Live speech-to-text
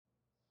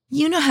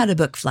You know how to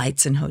book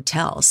flights and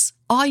hotels.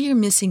 All you're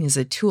missing is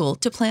a tool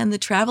to plan the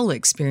travel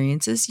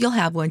experiences you'll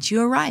have once you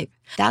arrive.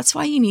 That's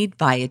why you need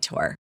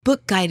Viator.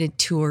 Book guided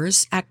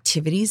tours,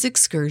 activities,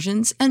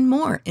 excursions, and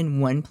more in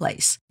one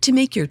place to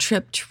make your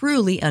trip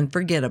truly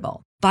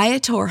unforgettable.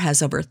 Viator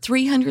has over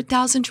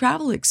 300,000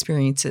 travel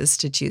experiences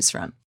to choose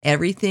from.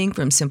 Everything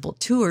from simple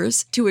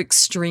tours to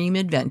extreme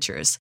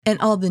adventures and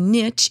all the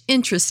niche,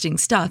 interesting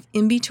stuff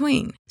in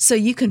between. So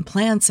you can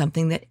plan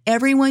something that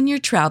everyone you're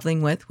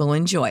traveling with will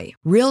enjoy.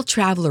 Real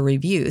traveler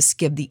reviews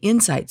give the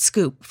inside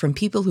scoop from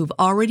people who've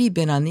already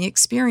been on the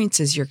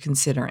experiences you're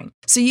considering.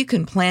 So you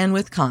can plan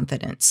with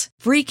confidence.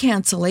 Free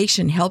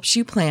cancellation helps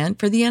you plan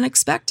for the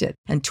unexpected.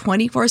 And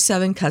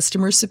 24/7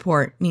 customer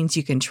support means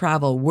you can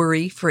travel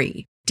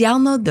worry-free.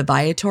 Download the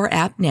Viator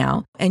app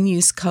now and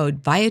use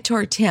code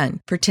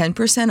Viator10 for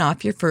 10%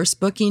 off your first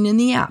booking in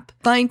the app.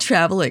 Find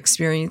travel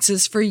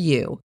experiences for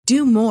you.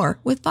 Do more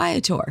with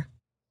Viator.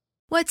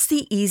 What's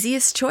the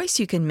easiest choice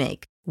you can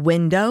make?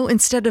 Window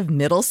instead of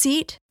middle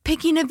seat?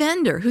 Picking a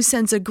vendor who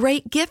sends a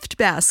great gift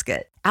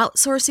basket?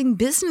 Outsourcing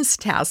business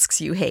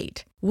tasks you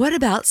hate? What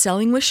about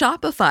selling with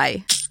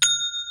Shopify?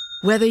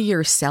 Whether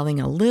you're selling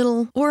a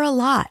little or a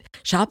lot,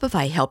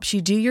 Shopify helps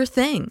you do your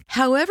thing,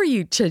 however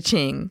you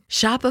cha-ching.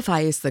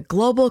 Shopify is the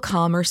global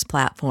commerce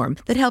platform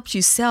that helps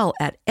you sell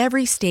at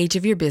every stage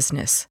of your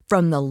business.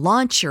 From the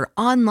launch your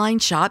online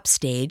shop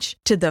stage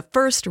to the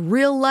first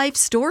real-life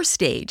store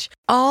stage,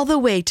 all the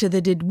way to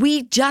the did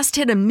we just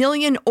hit a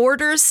million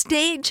orders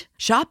stage?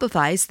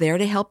 Shopify's there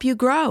to help you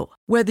grow.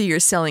 Whether you're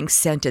selling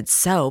scented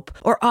soap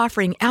or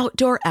offering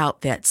outdoor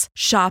outfits,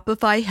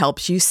 Shopify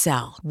helps you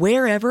sell.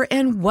 Wherever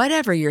and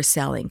whatever you're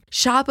selling,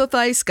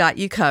 Shopify's got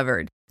you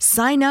covered.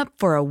 Sign up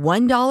for a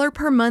 $1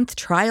 per month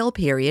trial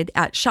period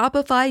at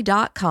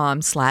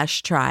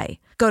shopify.com/try.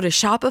 Go to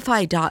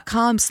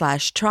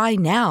shopify.com/try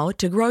now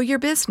to grow your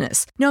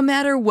business, no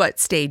matter what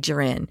stage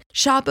you're in.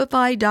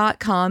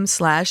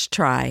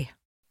 Shopify.com/try.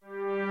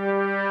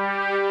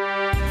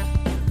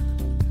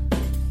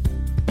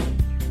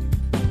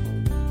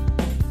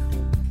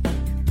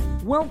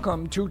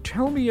 Welcome to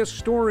Tell Me a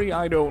Story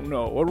I Don't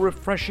Know, a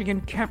refreshing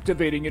and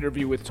captivating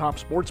interview with top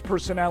sports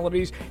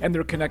personalities and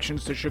their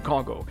connections to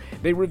Chicago.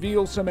 They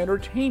reveal some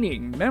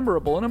entertaining,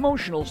 memorable, and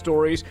emotional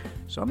stories,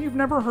 some you've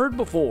never heard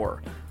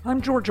before.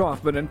 I'm George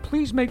Hoffman, and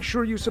please make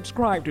sure you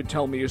subscribe to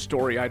Tell Me a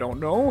Story I Don't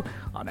Know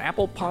on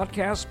Apple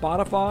Podcasts,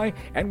 Spotify,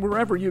 and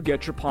wherever you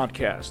get your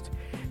podcast.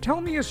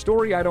 Tell Me a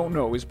Story I Don't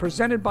Know is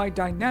presented by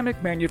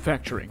Dynamic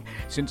Manufacturing.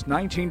 Since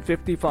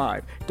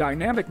 1955,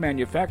 Dynamic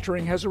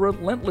Manufacturing has a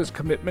relentless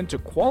commitment to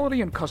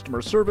quality and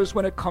customer service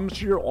when it comes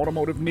to your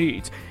automotive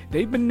needs.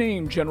 They've been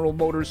named General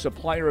Motors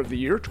Supplier of the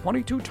Year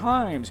 22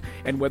 times,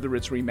 and whether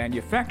it's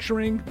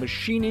remanufacturing,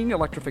 machining,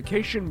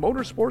 electrification,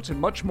 motorsports, and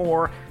much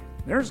more,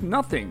 there's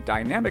nothing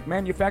Dynamic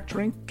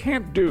Manufacturing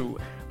can't do.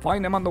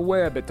 Find them on the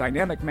web at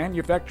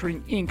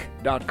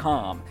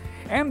dynamicmanufacturinginc.com.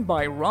 And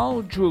by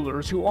Raul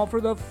Jewelers, who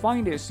offer the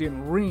finest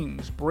in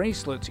rings,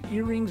 bracelets,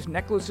 earrings,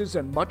 necklaces,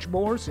 and much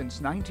more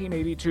since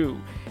 1982.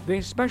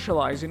 They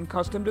specialize in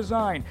custom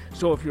design,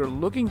 so if you're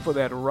looking for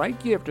that right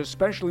gift,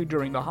 especially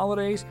during the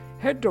holidays,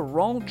 head to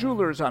Raul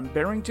Jewelers on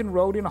Barrington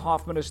Road in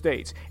Hoffman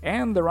Estates,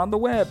 and they're on the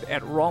web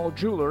at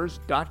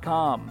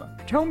rawljewelers.com.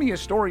 Tell Me a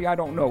Story I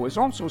Don't Know is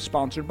also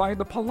sponsored by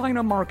the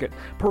Paulina Market,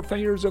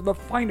 purveyors of the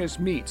finest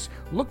meats.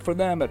 Look for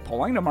them at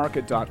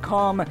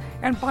paulinamarket.com,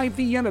 and by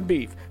Vienna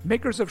Beef,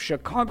 makers of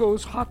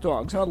Chicago's hot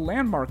dogs and a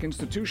landmark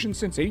institution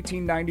since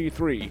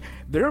 1893.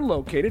 They're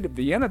located at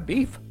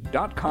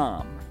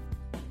viennabeef.com.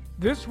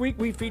 This week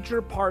we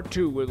feature part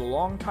 2 with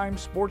longtime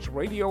sports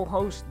radio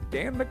host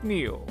Dan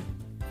McNeil.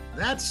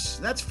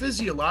 That's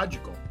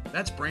physiological.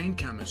 That's brain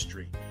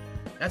chemistry.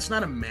 That's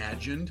not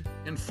imagined.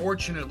 And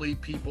fortunately,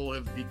 people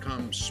have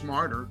become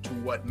smarter to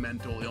what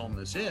mental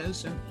illness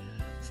is. And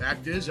the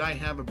fact is, I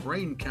have a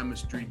brain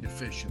chemistry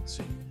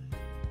deficiency.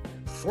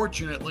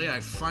 Fortunately,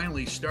 I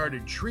finally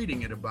started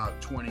treating it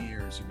about 20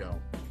 years ago.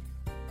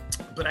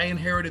 But I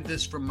inherited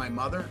this from my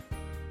mother,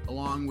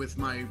 along with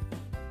my,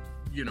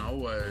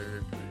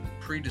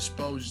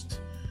 predisposed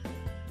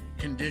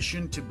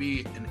condition to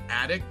be an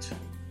addict.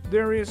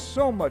 There is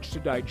so much to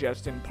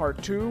digest in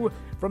part 2,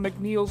 from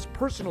McNeil's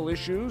personal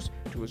issues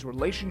to his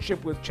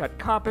relationship with Chet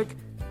Coppock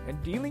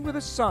and dealing with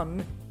a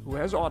son who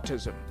has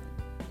autism.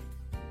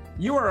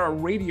 You are a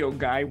radio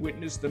guy,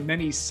 witness the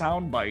many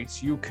sound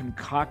bites you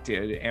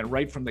concocted and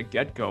right from the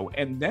get-go,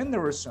 and then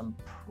there are some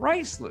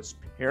priceless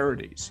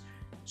parodies.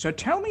 So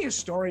tell me a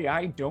story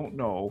I don't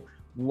know,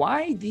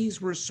 why these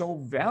were so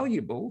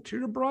valuable to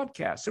your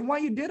broadcast and why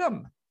you did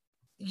them.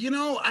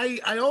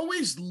 I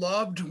always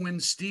loved when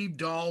Steve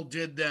Dahl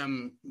did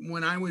them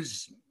when I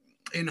was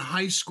in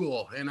high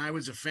school, and I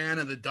was a fan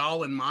of the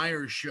Dahl and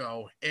Myers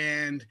show.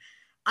 And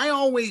I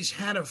always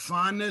had a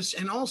fondness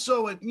and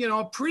also,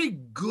 a pretty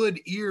good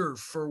ear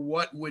for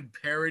what would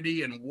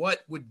parody and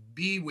what would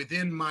be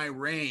within my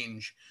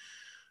range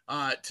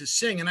to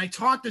sing. And I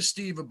talked to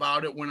Steve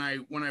about it when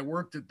I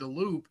worked at the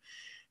Loop.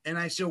 And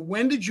I said,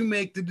 when did you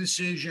make the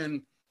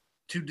decision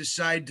to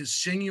decide to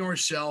sing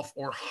yourself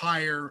or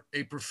hire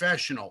a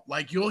professional.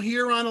 Like you'll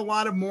hear on a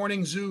lot of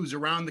morning zoos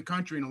around the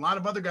country and a lot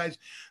of other guys,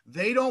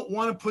 they don't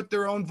want to put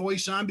their own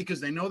voice on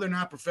because they know they're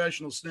not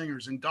professional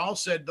singers. And Dahl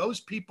said, those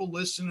people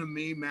listen to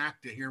me,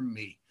 Mac, to hear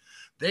me.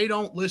 They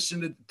don't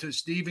listen to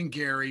Steve and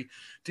Gary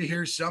to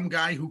hear some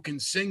guy who can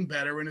sing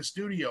better in a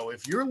studio.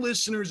 If your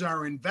listeners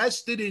are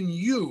invested in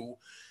you,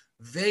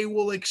 they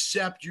will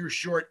accept your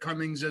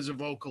shortcomings as a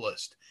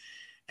vocalist.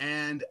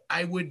 And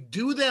I would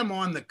do them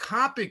on the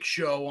Kopic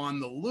show on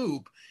the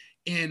loop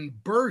in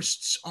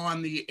bursts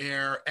on the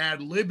air,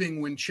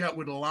 ad-libbing when Chet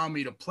would allow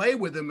me to play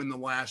with him in the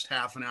last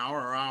half an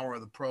hour or hour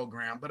of the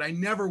program, but I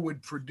never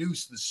would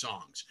produce the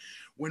songs.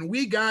 When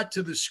we got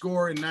to the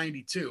score in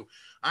 92,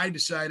 I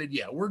decided,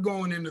 yeah, we're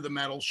going into the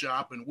metal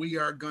shop and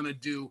we're going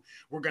to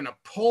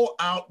pull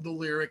out the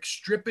lyrics,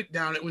 strip it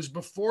down. It was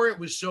before it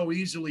was so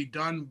easily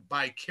done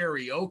by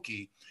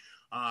karaoke.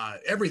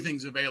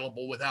 Everything's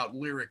available without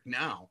lyric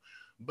now.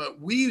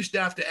 But we used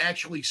to have to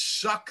actually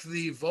suck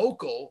the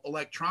vocal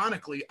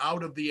electronically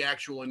out of the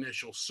actual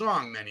initial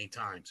song many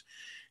times.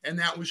 And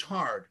that was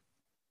hard.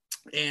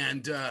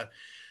 And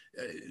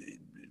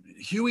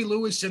Huey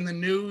Lewis in the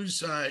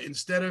News,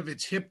 instead of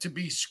it's hip to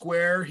be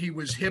square, he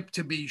was hip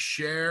to be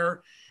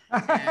Cher.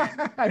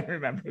 I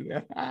remember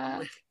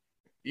that.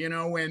 You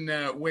know,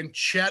 when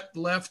Chet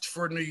left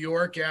for New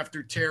York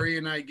after Terry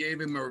and I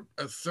gave him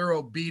a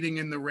thorough beating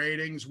in the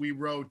ratings, we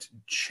wrote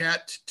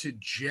Chet to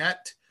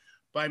Jet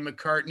by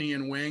McCartney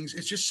and Wings.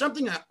 It's just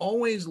something I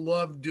always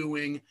loved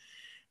doing.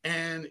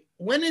 And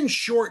when in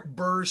short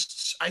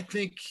bursts, I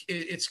think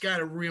it's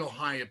got a real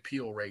high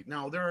appeal rate.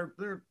 Now, there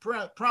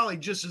are probably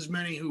just as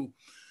many who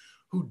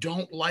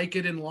don't like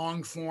it in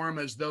long form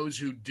as those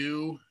who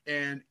do.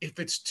 And if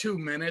it's 2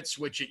 minutes,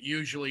 which it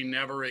usually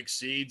never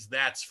exceeds,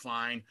 that's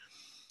fine.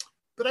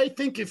 But I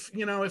think if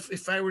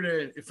I were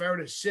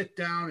to sit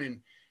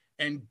down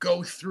and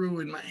go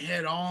through in my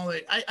head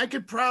I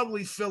could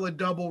probably fill a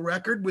double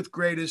record with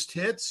greatest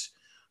hits.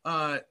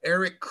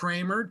 Eric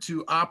Kramer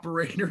to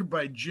Operator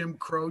by Jim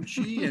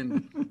Croce.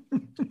 And,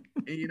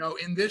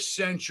 in this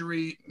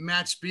century,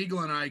 Matt Spiegel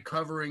and I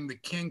covering the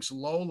Kinks'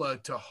 Lola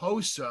to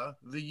Hossa,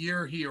 The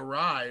Year He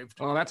Arrived.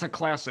 Oh, that's a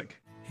classic.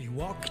 He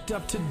walked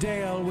up to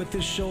Dale with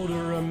his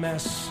shoulder a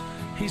mess.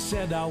 He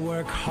said, I'll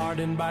work hard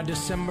and by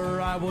December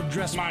I will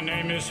dress. My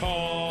name is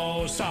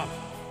Hossa.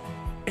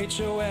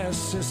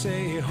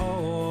 Hossa,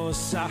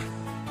 Hossa,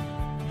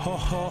 ho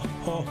ho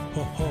ho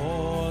ho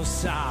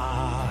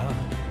hossa.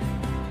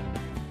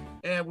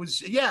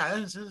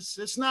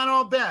 It's not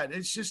all bad.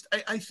 It's just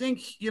I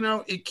think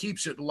it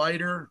keeps it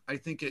lighter. I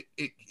think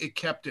it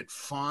kept it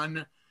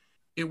fun.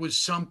 It was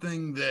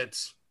something that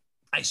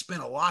I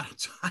spent a lot of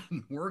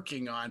time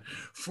working on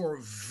for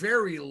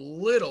very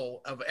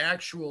little of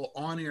actual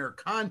on-air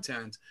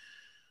content.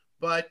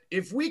 But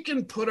if we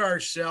can put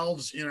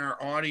ourselves in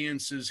our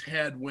audience's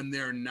head when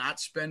they're not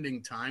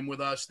spending time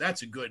with us,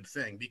 that's a good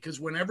thing. Because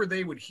whenever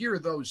they would hear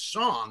those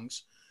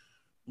songs,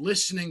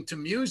 listening to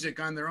music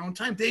on their own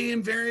time, they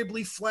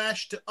invariably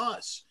flash to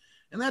us.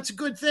 And that's a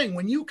good thing.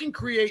 When you can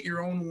create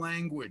your own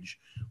language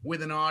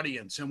with an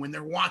audience, and when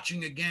they're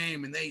watching a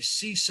game and they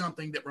see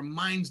something that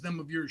reminds them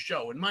of your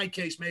show, in my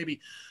case, maybe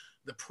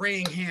the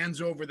praying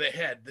hands over the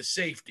head, the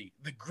safety,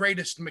 the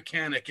greatest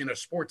mechanic in a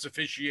sports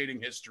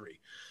officiating history.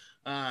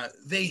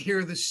 They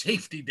hear the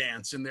safety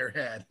dance in their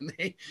head, and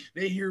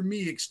they hear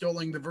me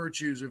extolling the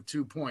virtues of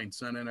 2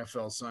 points on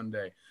NFL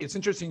Sunday. It's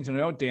interesting to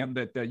note, Dan,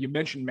 that you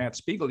mentioned Matt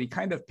Spiegel. He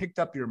kind of picked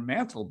up your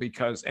mantle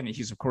because, and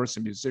he's of course a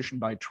musician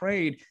by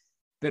trade,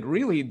 that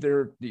really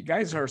the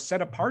guys are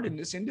set apart in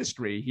this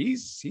industry.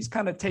 He's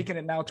kind of taken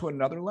it now to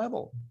another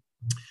level.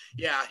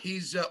 Yeah,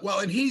 he's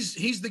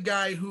the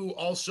guy who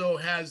also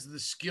has the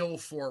skill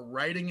for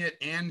writing it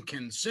and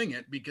can sing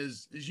it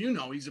because, as you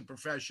know, he's a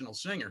professional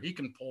singer. He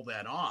can pull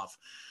that off.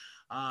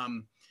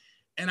 And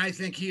I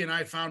think he and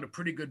I found a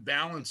pretty good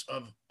balance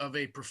of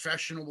a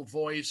professional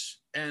voice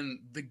and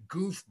the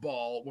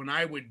goofball when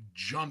I would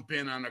jump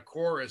in on a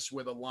chorus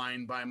with a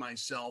line by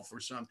myself or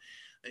something.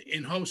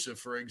 In Hossa,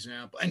 for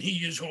example, and he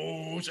used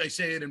Hossa, I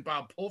say it in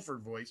Bob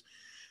Pulford voice.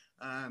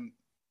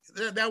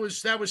 That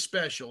was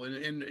special,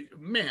 and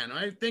man,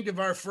 I think of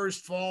our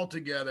first fall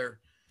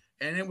together,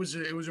 and it was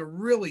a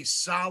really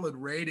solid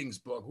ratings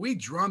book. We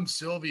drummed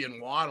Sylvie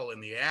and Waddle in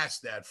the ass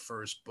that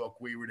first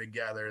book we were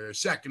together. Their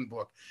second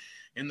book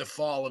in the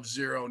fall of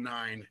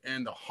 09,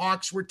 and the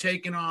Hawks were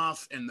taken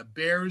off, and the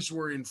Bears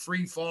were in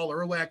free fall.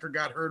 Urlacher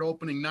got hurt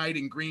opening night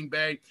in Green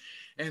Bay,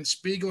 and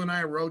Spiegel and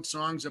I wrote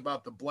songs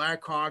about the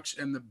Blackhawks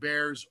and the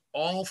Bears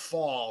all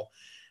fall.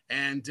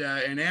 And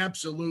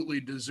absolutely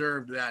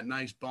deserved that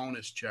nice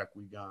bonus check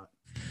we got.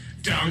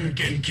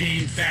 Duncan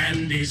Keith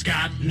and he's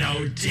got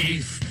no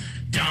teeth.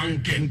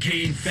 Duncan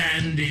Keith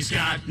and he's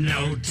got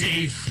no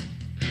teeth.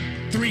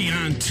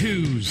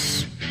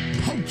 3-on-2s,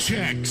 poke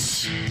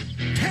checks,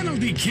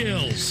 penalty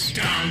kills.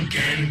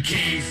 Duncan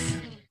Keith.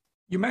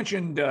 You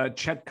mentioned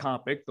Chet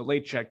Kopic, the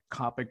late Chet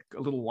Kopic, a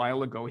little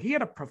while ago. He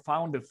had a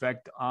profound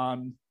effect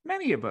on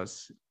many of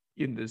us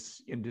in this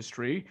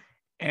industry.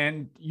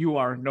 and you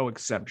are no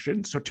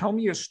exception. So tell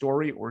me a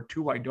story or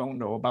two I don't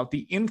know about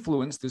the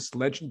influence this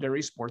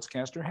legendary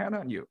sportscaster had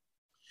on you.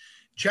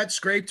 Chet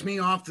scraped me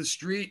off the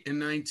street in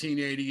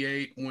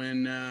 1988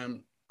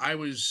 when I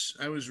was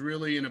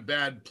really in a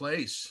bad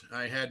place.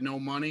 I had no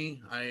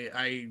money.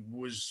 I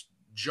was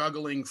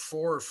juggling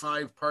 4 or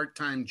 5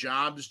 part-time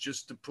jobs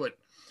just to put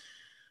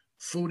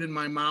food in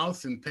my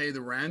mouth and pay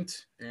the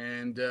rent.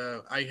 And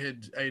I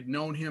had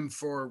known him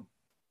for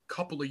a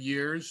couple of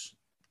years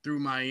through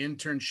my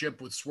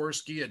internship with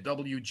Swirsky at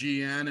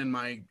WGN and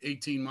my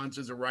 18 months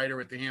as a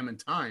writer at the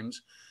Hammond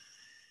Times,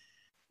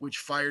 which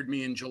fired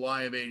me in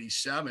July of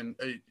 87.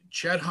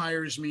 Chet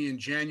hires me in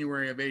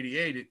January of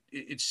 88.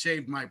 It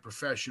saved my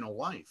professional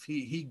life.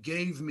 He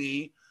gave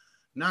me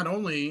not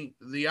only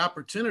the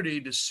opportunity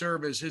to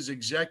serve as his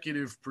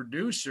executive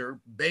producer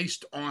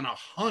based on a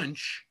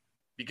hunch,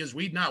 because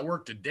we'd not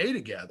worked a day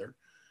together,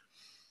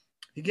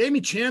 he gave me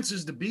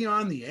chances to be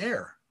on the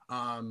air.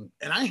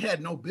 And I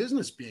had no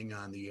business being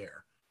on the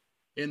air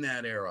in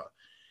that era.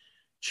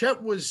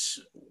 Chet was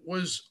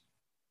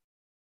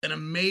an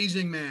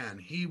amazing man.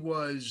 He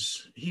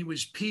was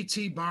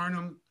P.T.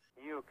 Barnum.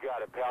 You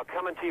got it, pal.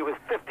 Coming to you with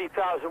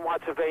 50,000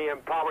 watts of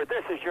AM power.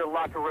 This is your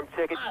locker room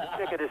ticket. Your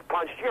ticket is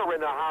punched. You're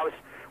in the house.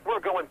 We're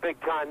going big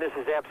time. This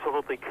is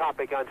absolutely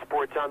Kopic on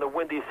Sports on the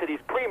Windy City's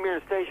premier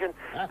station,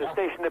 the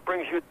station that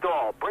brings you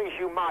Dahl, brings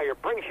you Meyer,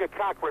 brings you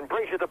Cochran,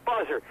 brings you the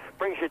Buzzer,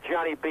 brings you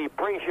Johnny B,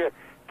 brings you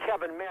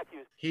Kevin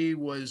Matthews. He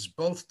was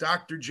both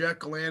Dr.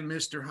 Jekyll and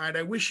Mr. Hyde.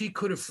 I wish he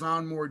could have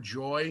found more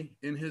joy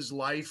in his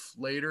life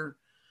later.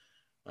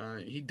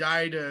 He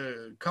died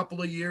a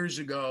couple of years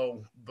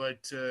ago,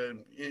 but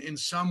in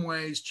some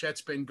ways,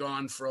 Chet's been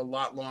gone for a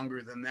lot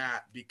longer than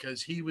that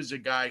because he was a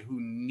guy who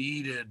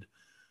needed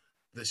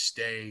the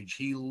stage.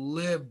 He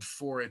lived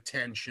for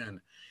attention,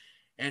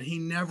 and he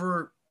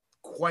never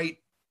quite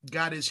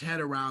got his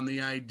head around the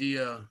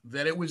idea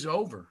that it was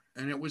over,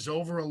 and it was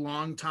over a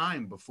long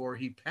time before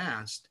he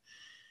passed.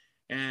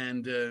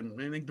 And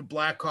I think the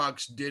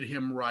Blackhawks did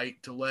him right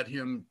to let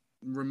him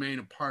remain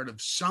a part of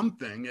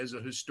something as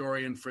a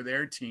historian for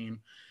their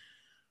team,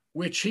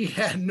 which he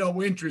had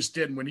no interest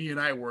in when he and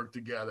I worked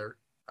together,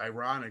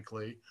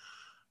 ironically.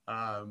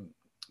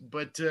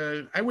 But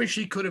I wish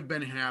he could have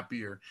been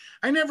happier.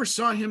 I never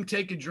saw him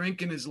take a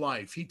drink in his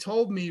life. He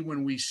told me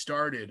when we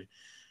started,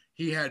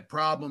 he had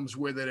problems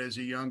with it as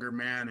a younger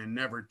man and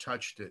never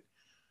touched it.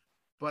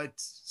 But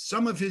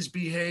some of his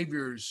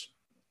behaviors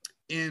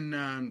in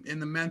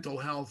the mental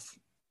health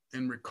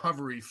and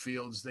recovery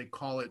fields, they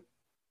call it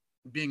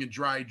being a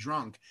dry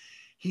drunk.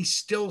 He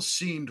still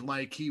seemed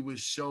like he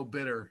was so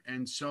bitter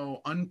and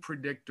so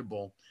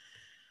unpredictable.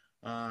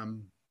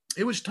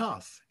 It was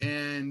tough.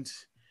 And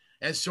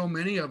as so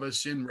many of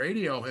us in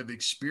radio have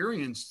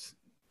experienced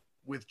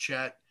with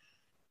Chet,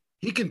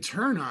 he can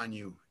turn on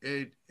you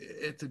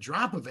at the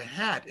drop of a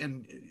hat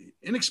and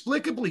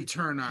inexplicably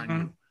turn on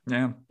you.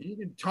 Yeah. You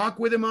can talk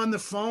with him on the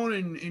phone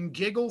and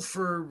giggle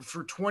for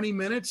 20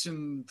 minutes,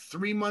 and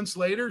 3 months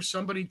later,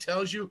 somebody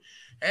tells you,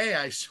 hey,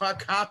 I saw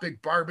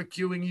Kopic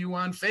barbecuing you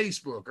on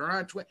Facebook or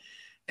on Twitter.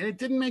 And it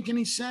didn't make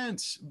any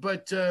sense.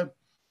 But,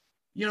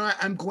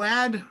 I'm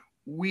glad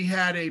we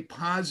had a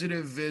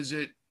positive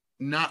visit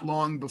not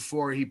long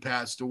before he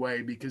passed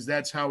away, because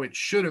that's how it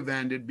should have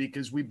ended,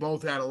 because we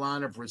both had a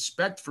lot of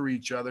respect for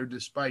each other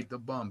despite the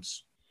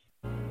bumps.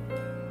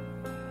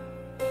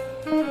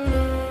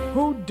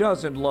 Who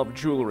doesn't love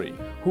jewelry?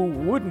 Who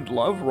wouldn't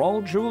love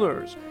Rawl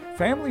Jewelers?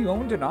 Family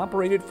owned and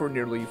operated for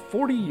nearly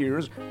 40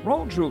 years,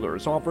 Rawl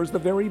Jewelers offers the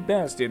very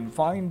best in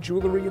fine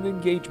jewelry and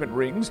engagement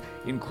rings,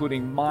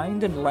 including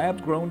mined and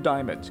lab-grown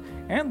diamonds.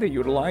 And they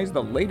utilize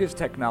the latest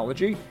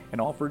technology and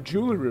offer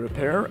jewelry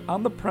repair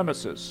on the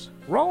premises.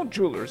 Rawl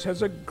Jewelers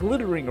has a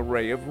glittering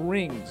array of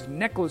rings,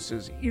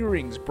 necklaces,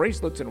 earrings,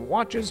 bracelets, and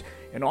watches,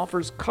 and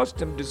offers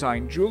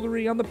custom-designed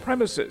jewelry on the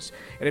premises.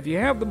 And if you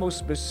have the most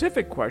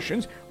specific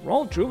questions,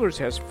 Rawl Jewelers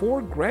has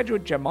 4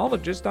 graduate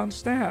gemologists on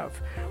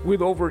staff.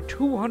 With over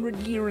 200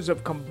 years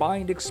of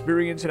combined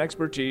experience and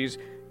expertise,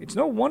 it's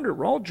no wonder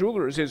Rawl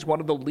Jewelers is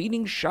one of the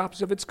leading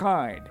shops of its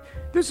kind.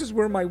 This is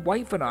where my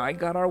wife and I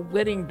got our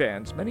wedding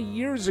bands many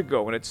years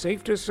ago, and it's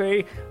safe to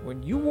say,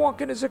 when you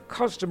walk in as a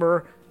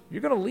customer,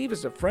 you're going to leave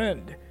as a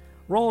friend.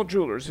 Rawl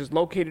Jewelers is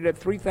located at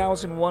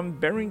 3001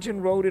 Barrington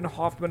Road in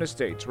Hoffman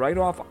Estates, right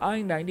off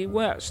I-90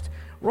 West.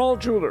 Rawl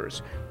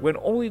Jewelers, when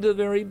only the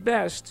very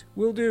best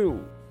will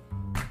do.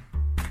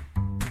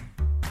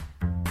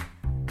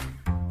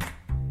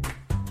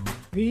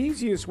 The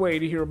easiest way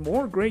to hear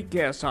more great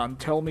guests on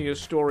Tell Me a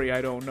Story I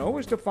Don't Know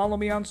is to follow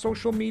me on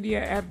social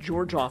media at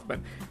George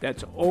Ofman.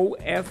 That's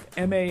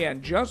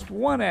OFMAN, just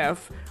one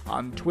F,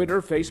 on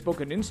Twitter, Facebook,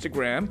 and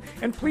Instagram.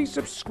 And please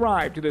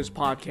subscribe to this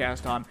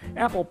podcast on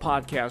Apple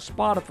Podcasts,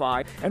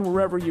 Spotify, and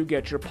wherever you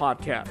get your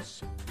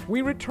podcasts.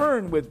 We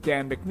return with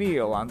Dan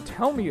McNeil on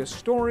Tell Me a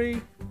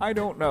Story I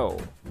Don't Know.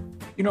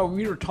 You know,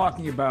 we were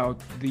talking about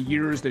the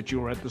years that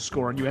you were at the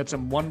Score, and you had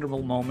some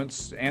wonderful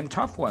moments and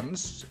tough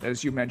ones,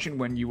 as you mentioned,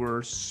 when you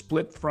were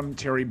split from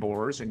Terry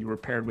Boers and you were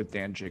paired with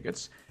Dan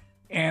Jiggets.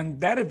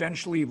 And that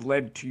eventually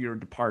led to your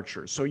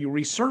departure. So you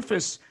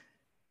resurface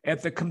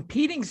at the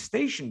competing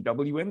station,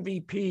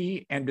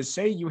 WMVP, and to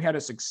say you had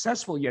a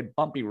successful yet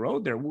bumpy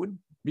road there would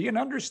be an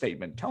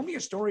understatement. Tell me a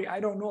story I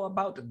don't know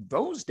about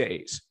those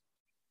days.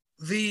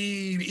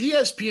 The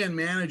ESPN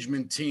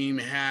management team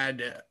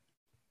had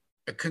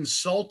a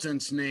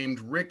consultant named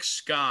Rick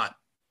Scott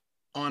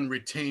on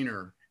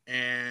retainer,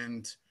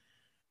 and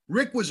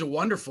Rick was a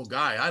wonderful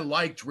guy. I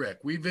liked Rick.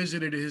 We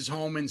visited his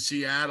home in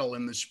Seattle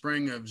in the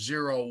spring of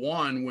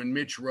 01 when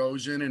Mitch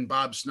Rosen and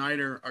Bob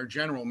Snyder, our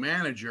general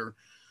manager,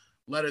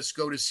 let us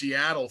go to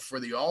Seattle for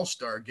the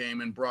All-Star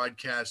game and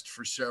broadcast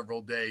for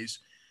several days.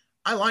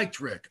 I liked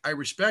Rick. I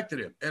respected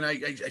him, and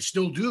I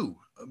still do.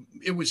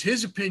 It was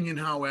his opinion,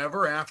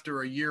 however,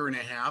 after a year and a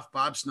half,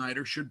 Bob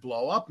Snyder should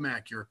blow up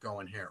Mac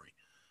Yurko and Harry.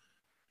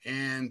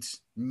 And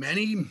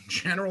many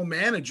general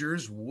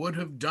managers would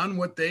have done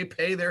what they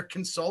pay their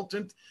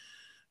consultant,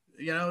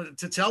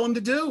 to tell them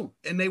to do,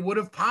 and they would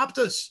have popped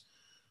us.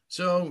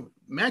 So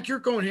Mac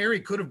Yurko and Harry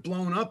could have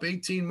blown up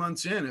 18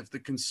 months in if the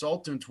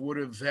consultant would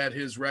have had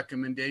his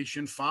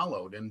recommendation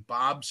followed. And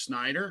Bob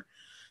Snyder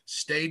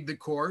stayed the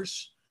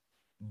course.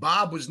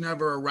 Bob was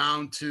never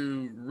around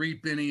to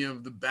reap any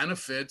of the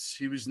benefits.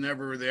 He was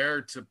never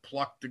there to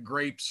pluck the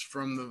grapes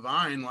from the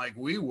vine like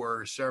we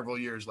were several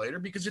years later,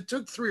 because it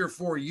took 3 or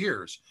 4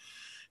 years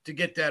to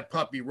get that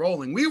puppy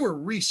rolling. We were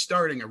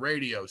restarting a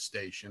radio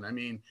station. I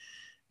mean,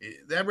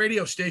 that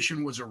radio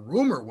station was a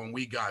rumor when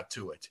we got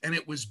to it, and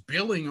it was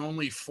billing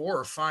only $4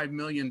 or $5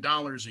 million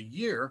a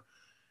year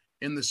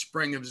in the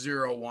spring of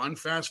 01.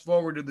 Fast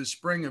forward to the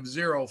spring of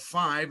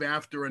 05,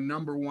 after a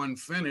number 1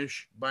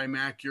 finish by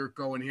Mac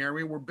Yurko and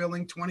Harry, we're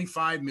billing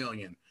 $25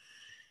 million.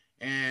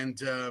 And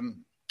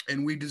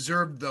we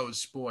deserved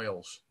those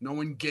spoils. No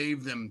one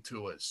gave them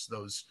to us,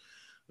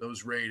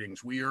 those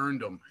ratings. We earned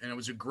them. And it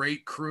was a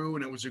great crew,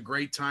 and it was a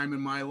great time in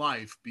my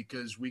life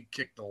because we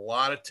kicked a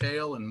lot of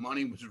tail and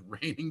money was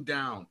raining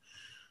down.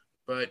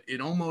 But it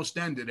almost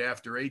ended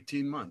after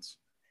 18 months.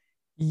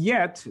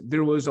 Yet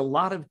there was a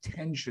lot of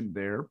tension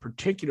there,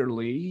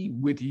 particularly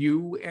with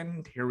you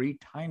and Harry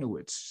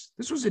Teinowitz.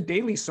 This was a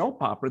daily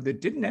soap opera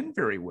that didn't end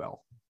very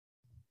well.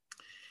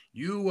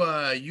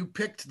 You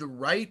picked the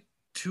right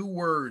 2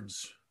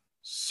 words,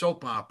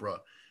 soap opera.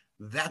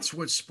 That's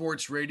what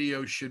sports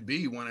radio should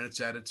be when it's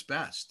at its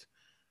best.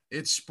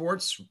 It's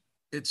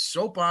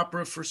soap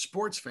opera for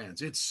sports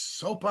fans. It's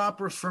soap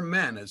opera for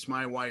men, as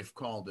my wife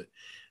called it.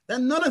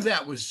 Then none of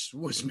that was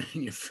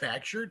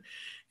manufactured.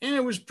 And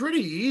it was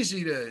pretty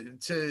easy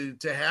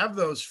to have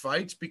those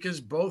fights because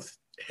both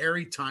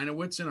Harry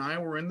Teinowitz and I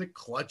were in the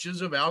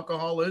clutches of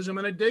alcoholism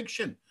and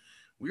addiction.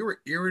 We were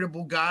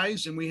irritable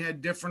guys, and we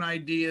had different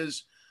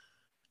ideas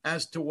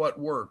as to what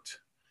worked.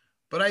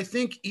 But I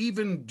think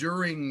even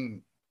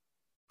during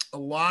a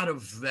lot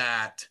of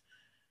that,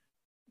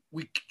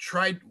 we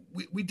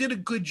did a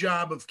good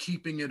job of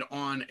keeping it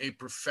on a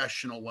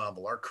professional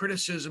level. Our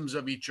criticisms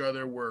of each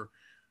other were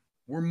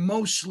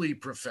mostly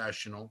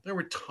professional. There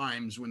were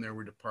times when there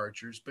were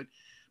departures, but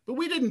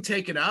we didn't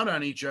take it out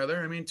on each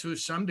other. I mean, to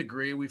some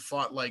degree, we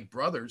fought like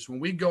brothers. When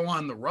we go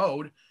on the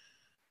road,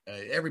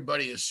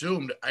 everybody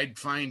assumed I'd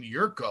find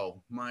Yurko,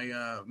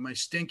 my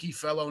stinky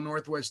fellow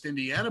Northwest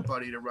Indiana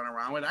buddy, to run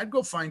around with. I'd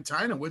go find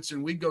Teinowitz,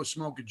 and we'd go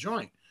smoke a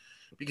joint.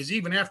 Because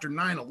even after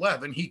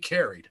 9/11, he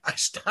carried. I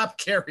stopped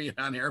carrying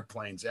on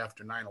airplanes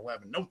after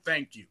 9/11. No,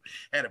 thank you.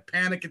 Had a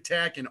panic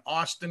attack in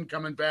Austin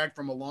coming back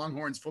from a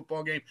Longhorns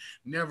football game.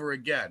 Never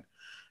again.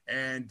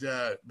 And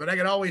but I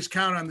could always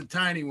count on the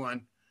tiny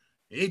one.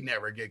 He'd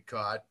never get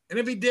caught. And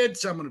if he did,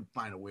 someone would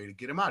find a way to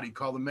get him out. He'd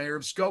call the mayor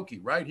of Skokie,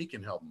 right? He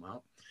can help him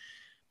out.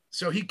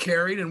 So he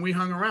carried, and we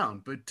hung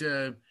around. But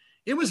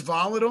it was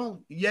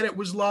volatile, yet it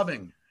was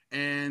loving.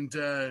 And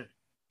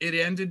it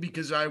ended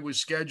because I was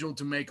scheduled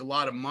to make a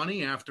lot of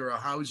money after a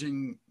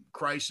housing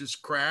crisis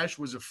crash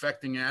was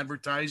affecting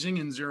advertising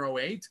in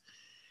 08.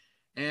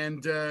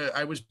 And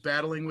I was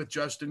battling with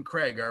Justin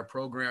Craig, our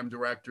program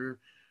director,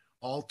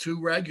 all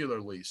too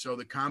regularly. So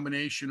the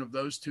combination of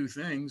those 2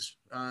 things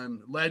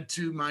led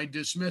to my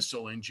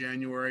dismissal in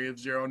January of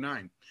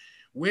 09,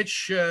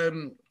 which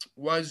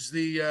was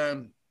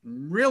the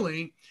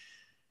really,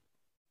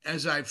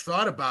 as I've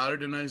thought about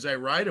it and as I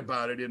write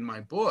about it in my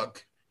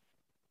book,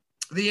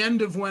 the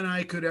end of when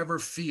I could ever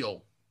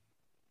feel,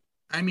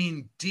 I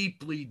mean,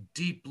 deeply,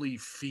 deeply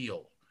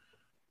feel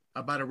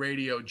about a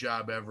radio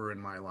job ever in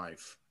my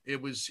life.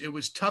 It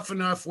was tough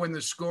enough when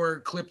the Score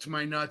clipped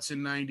my nuts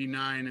in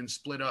 99 and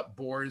split up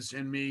Boers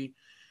and me.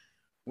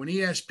 When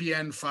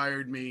ESPN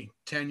fired me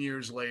 10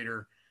 years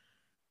later,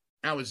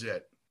 that was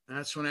it.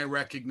 That's when I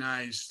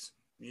recognized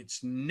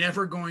it's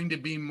never going to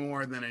be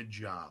more than a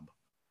job.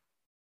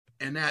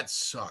 And that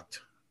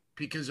sucked.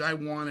 Because I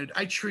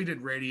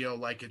treated radio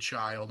like a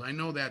child. I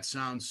know that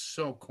sounds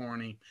so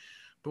corny,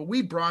 but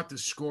we brought the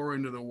Score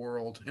into the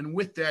world. And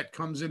with that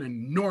comes an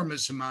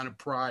enormous amount of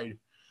pride.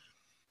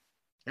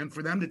 And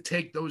for them to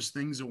take those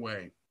things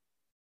away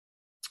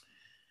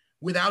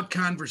without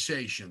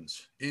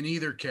conversations in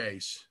either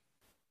case,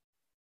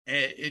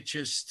 it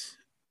just,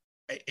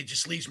 it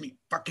just leaves me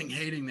fucking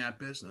hating that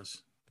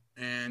business.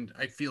 And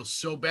I feel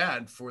so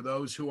bad for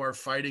those who are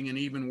fighting an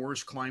even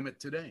worse climate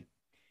today.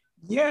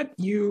 Yet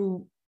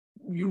you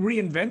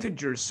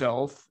reinvented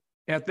yourself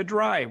at the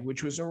Drive,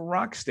 which was a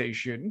rock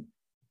station.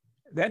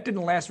 That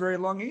didn't last very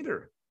long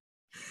either.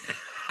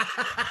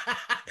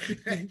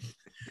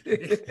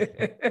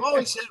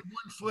 Always had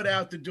one foot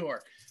out the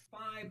door.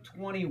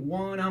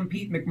 521. I'm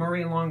Pete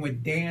McMurray along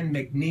with Dan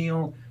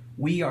McNeil.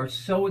 We are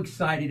so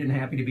excited and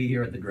happy to be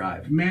here at the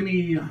Drive.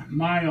 Many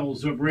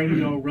miles of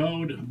radio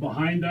road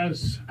behind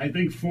us. I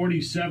think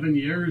 47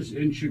 years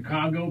in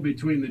Chicago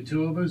between the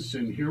two of us.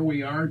 And here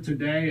we are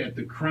today at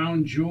the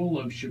crown jewel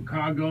of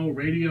Chicago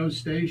radio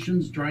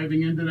stations,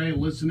 driving in today,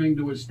 listening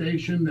to a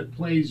station that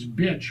plays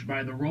Bitch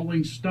by the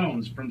Rolling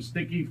Stones from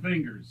Sticky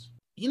Fingers.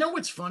 You know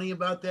what's funny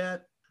about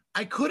that?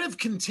 I could have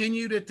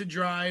continued at the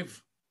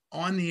Drive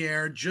on the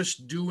air,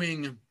 just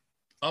doing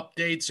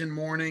updates in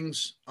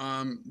mornings,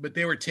 but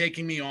they were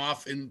taking me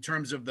off in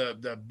terms of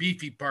the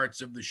beefy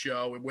parts of the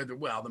show. Whether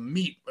the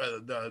meat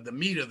of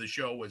the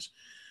show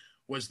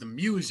was the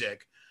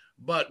music,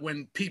 but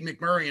when Pete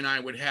McMurray and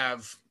I would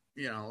have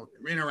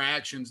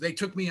interactions, they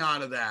took me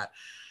out of that.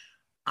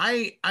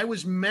 I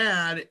was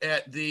mad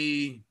at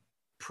the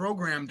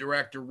program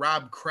director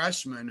Rob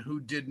Cressman, who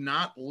did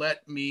not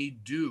let me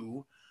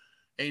do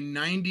a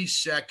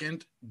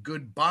 90-second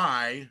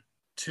goodbye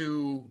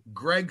to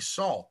Greg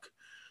Salk,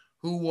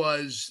 who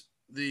was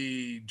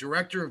the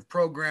director of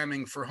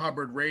programming for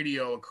Hubbard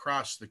Radio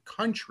across the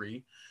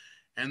country,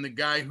 and the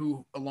guy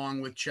who,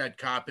 along with Chet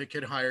Kopic,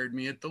 had hired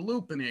me at the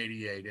Loop in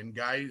 '88, and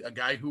a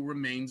guy who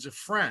remains a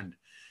friend.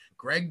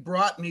 Greg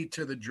brought me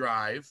to the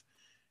Drive,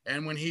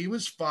 and when he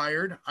was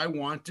fired, I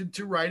wanted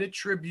to write a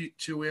tribute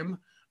to him.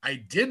 I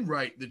did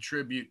write the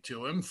tribute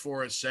to him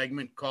for a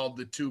segment called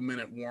The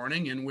 2-Minute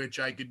Warning, in which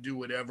I could do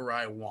whatever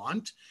I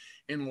want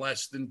in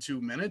less than 2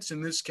 minutes.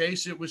 In this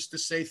case, it was to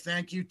say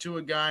thank you to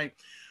a guy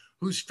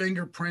whose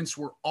fingerprints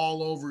were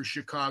all over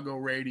Chicago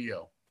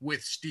radio,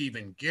 with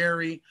Stephen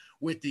Gary,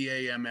 with the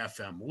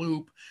AM/FM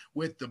Loop,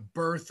 with the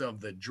birth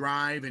of the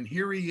Drive. And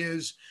here he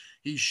is.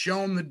 He's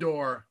shown the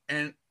door,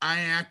 and I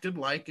acted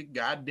like a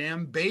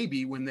goddamn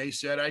baby when they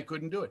said I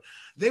couldn't do it.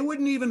 They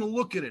wouldn't even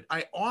look at it.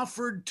 I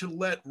offered to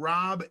let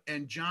Rob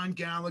and John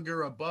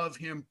Gallagher above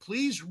him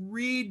please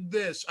read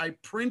this. I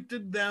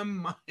printed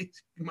them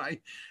my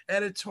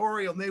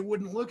editorial, and they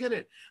wouldn't look at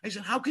it. I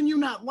said, how can you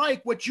not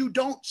like what you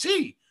don't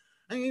see?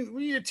 I mean,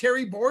 you're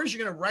Terry Boers,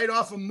 you're going to write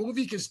off a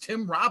movie because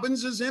Tim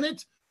Robbins is in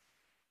it?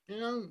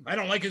 I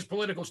don't like his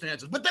political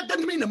stances, but that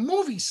doesn't mean the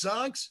movie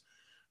sucks.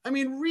 I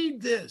mean,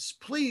 read this.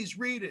 Please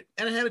read it.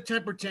 And I had a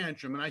temper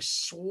tantrum, and I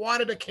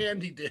swatted a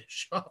candy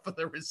dish off of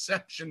the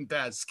reception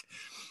desk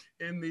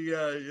in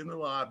the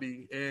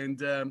lobby,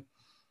 and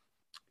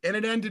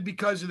it ended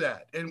because of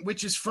that. And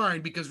which is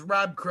fine, because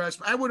Rob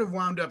Cressman, I would have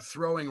wound up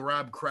throwing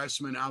Rob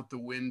Cressman out the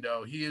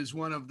window. He is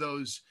one of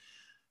those,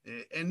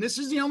 and this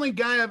is the only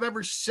guy I've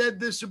ever said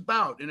this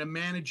about in a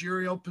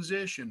managerial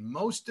position.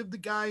 Most of the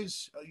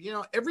guys,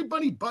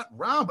 everybody but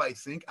Rob, I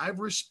think I've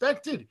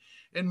respected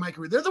in my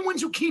career. They're the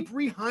ones who keep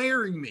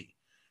rehiring me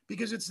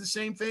because it's the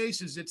same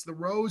faces. It's the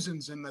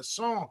Rosens and the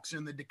Salks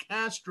and the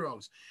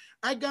DeCastros.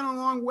 I got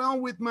along well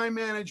with my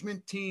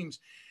management teams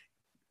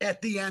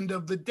at the end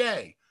of the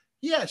day.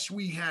 Yes,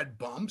 we had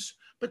bumps,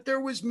 but there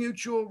was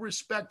mutual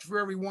respect for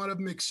every one of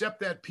them except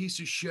that piece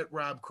of shit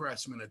Rob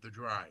Cressman at the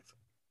Drive.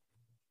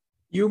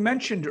 You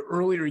mentioned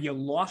earlier you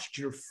lost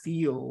your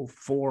feel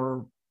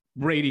for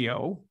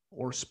radio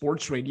or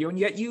sports radio, and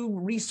yet you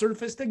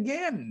resurfaced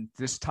again,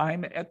 this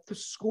time at The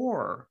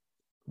Score.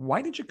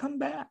 Why did you come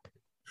back?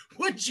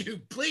 Would you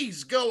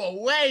please go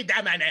away,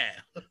 Dominic?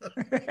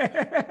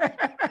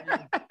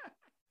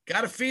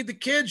 Got to feed the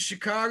kids,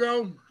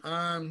 Chicago.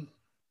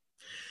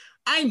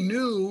 I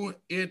knew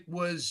it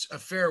was a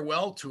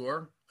farewell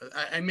tour.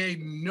 I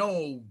made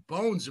no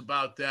bones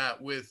about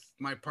that with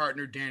my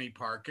partner, Danny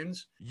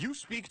Parkins. You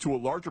speak to a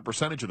larger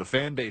percentage of the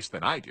fan base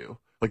than I do.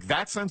 Like,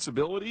 that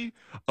sensibility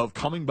of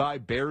coming by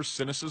Bears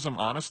cynicism,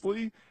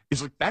 honestly,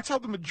 is like, that's how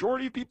the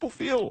majority of people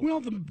feel.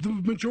 Well, the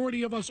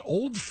majority of us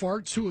old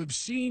farts who have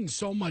seen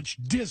so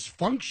much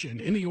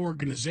dysfunction in the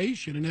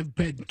organization and have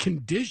been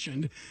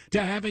conditioned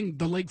to having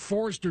the Lake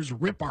Foresters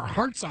rip our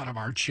hearts out of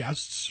our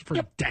chests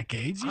for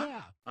decades.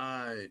 Yeah.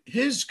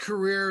 His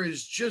career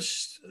is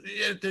just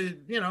at the,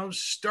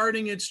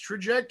 starting its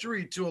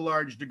trajectory to a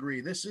large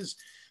degree. This is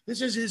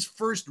his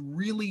first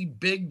really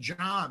big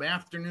job,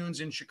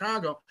 afternoons in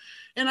Chicago,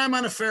 and I'm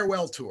on a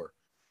farewell tour.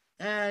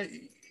 That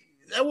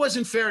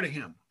wasn't fair to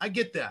him. I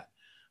get that.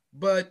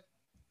 But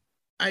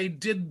I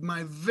did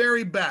my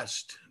very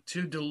best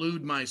to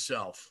delude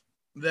myself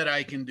that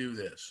I can do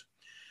this.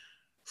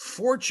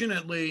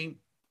 Fortunately,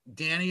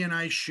 Danny and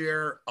I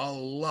share a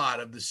lot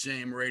of the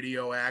same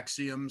radio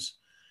axioms,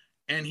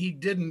 and he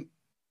didn't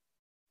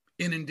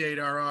inundate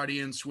our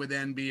audience with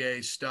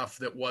NBA stuff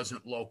that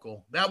wasn't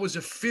local. That was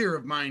a fear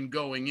of mine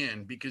going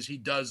in because he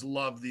does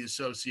love the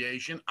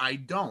association. I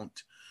don't.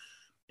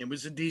 It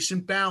was a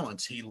decent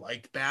balance. He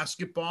liked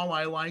basketball.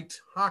 I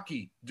liked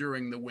hockey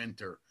during the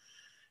winter.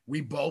 We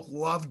both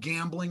love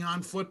gambling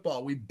on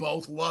football. We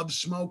both love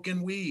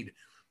smoking weed.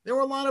 There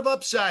were a lot of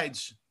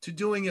upsides to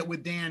doing it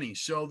with Danny.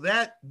 So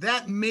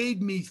that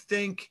made me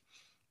think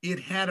it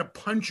had a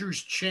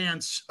puncher's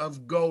chance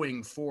of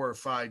going 4 or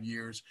 5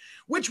 years,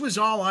 which was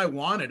all I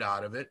wanted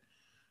out of it.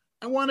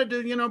 I wanted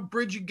to,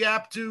 bridge a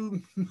gap to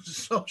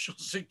Social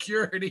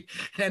Security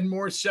and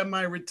more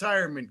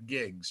semi-retirement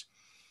gigs.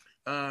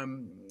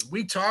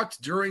 We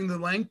talked during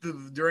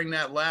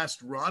that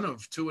last run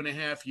of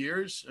 2.5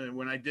 years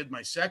when I did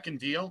my second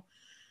deal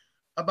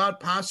about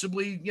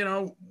possibly,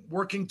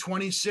 working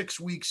 26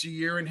 weeks a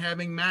year and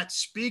having Matt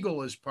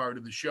Spiegel as part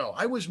of the show.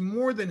 I was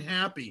more than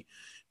happy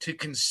to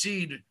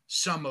concede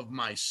some of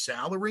my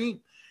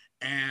salary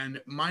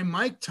and my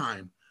mic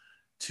time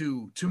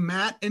to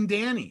Matt and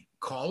Danny.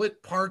 Call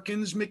it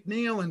Parkins,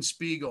 McNeil, and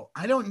Spiegel.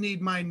 I don't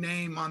need my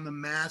name on the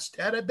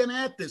masthead. I've been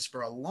at this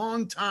for a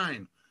long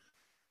time.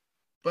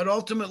 But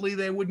ultimately,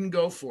 they wouldn't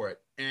go for it.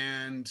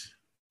 And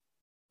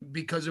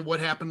because of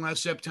what happened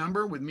last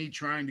September with me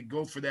trying to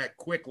go for that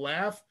quick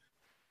laugh,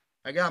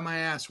 I got my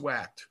ass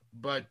whacked.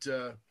 But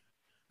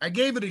I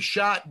gave it a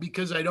shot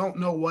because I don't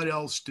know what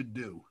else to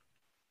do.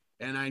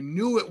 And I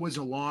knew it was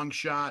a long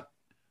shot.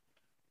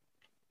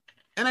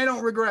 And I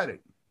don't regret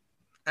it.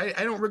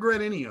 I don't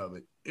regret any of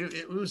it.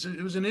 It was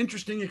an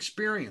interesting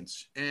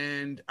experience.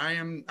 And I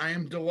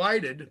am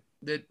delighted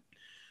that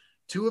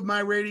two of my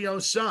radio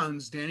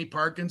sons, Danny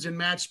Parkins and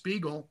Matt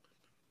Spiegel,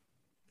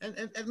 and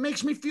it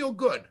makes me feel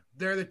good.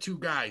 They're the two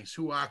guys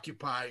who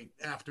occupy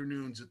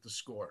afternoons at the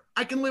Score.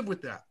 I can live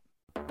with that.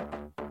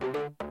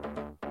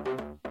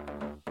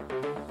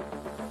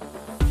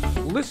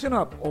 Listen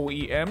up,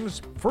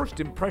 OEMs. First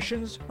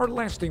impressions are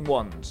lasting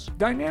ones.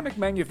 Dynamic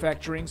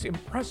Manufacturing's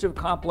impressive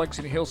complex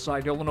in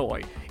Hillside,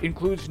 Illinois,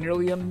 includes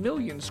nearly 1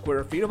 million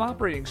square feet of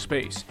operating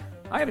space.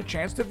 I had a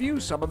chance to view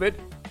some of it,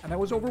 and I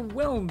was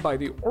overwhelmed by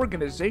the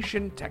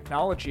organization,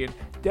 technology, and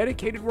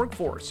dedicated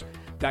workforce.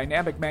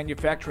 Dynamic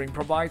Manufacturing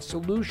provides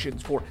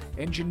solutions for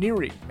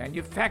engineering,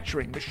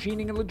 manufacturing,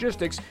 machining, and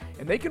logistics,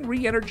 and they can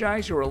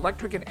re-energize your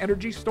electric and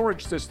energy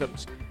storage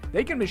systems.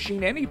 They can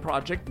machine any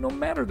project, no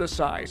matter the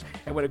size.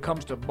 And when it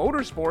comes to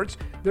motorsports,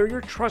 they're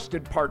your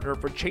trusted partner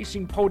for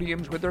chasing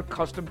podiums with their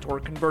custom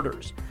torque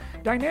converters.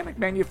 Dynamic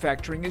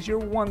Manufacturing is your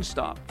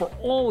one-stop for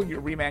all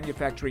your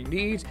remanufacturing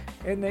needs,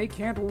 and they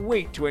can't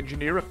wait to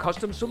engineer a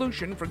custom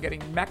solution for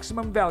getting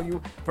maximum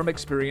value from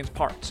experienced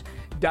parts.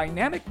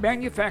 Dynamic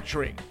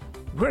Manufacturing,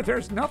 where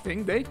there's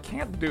nothing they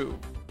can't do.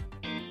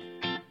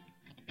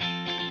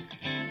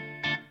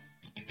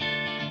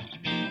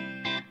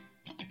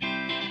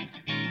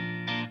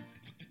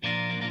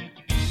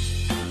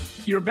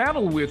 Your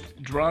battle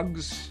with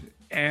drugs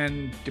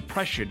and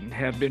depression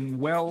have been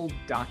well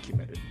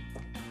documented.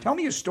 Tell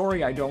me a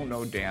story I don't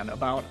know, Dan,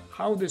 about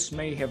how this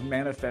may have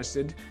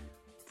manifested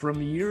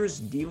from years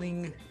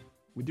dealing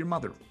with your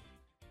mother.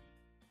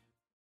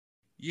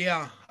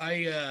 Yeah,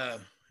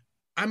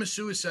 I'm a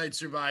suicide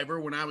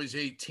survivor. When I was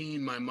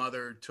 18, my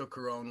mother took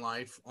her own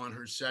life on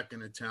her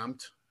second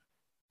attempt.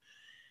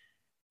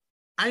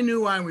 I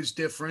knew I was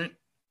different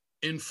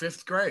in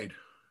 5th grade.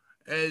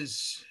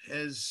 As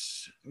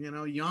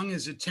young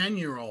as a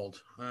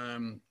 10-year-old.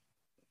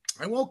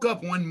 I woke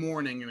up one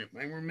morning, and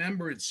I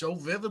remember it so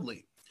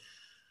vividly.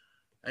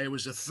 It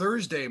was a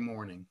Thursday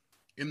morning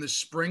in the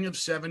spring of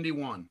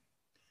 71,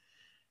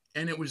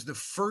 and it was the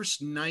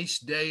first nice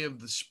day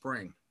of the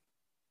spring.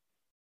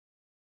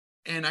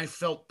 And I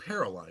felt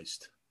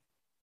paralyzed,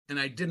 and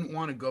I didn't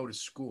want to go to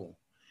school.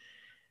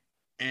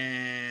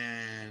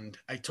 And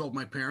I told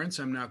my parents,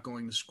 I'm not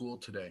going to school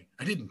today.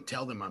 I didn't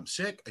tell them I'm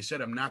sick. I said,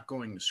 I'm not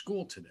going to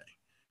school today.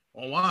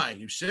 Well, why?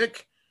 You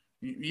sick?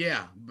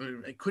 Yeah, but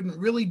I couldn't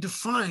really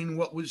define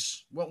what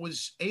was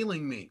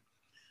ailing me.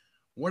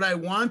 What I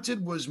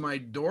wanted was my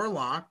door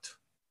locked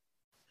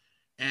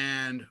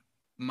and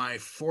my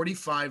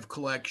 45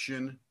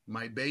 collection,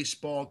 my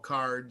baseball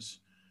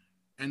cards,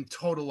 and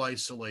total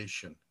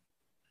isolation.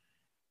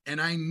 And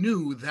I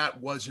knew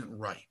that wasn't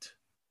right.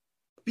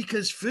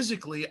 Because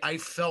physically, I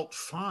felt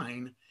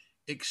fine,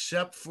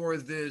 except for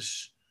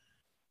this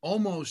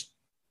almost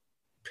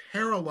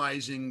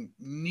paralyzing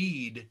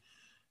need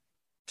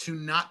to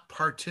not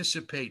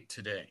participate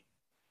today.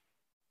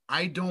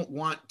 I don't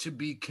want to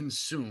be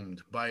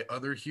consumed by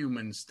other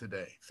humans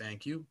today.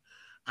 Thank you.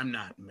 I'm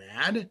not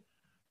mad.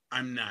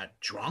 I'm not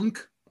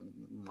drunk.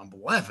 I'm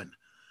 11.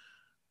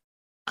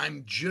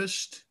 I'm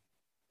just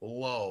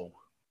low.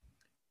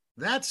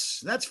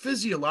 That's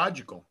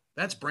physiological.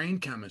 That's brain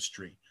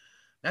chemistry.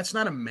 That's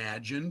not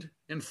imagined.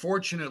 And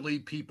fortunately,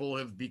 people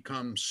have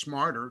become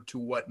smarter to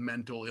what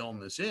mental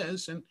illness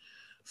is. And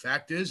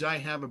fact is, I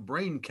have a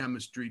brain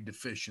chemistry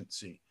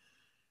deficiency.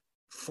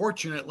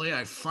 Fortunately,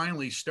 I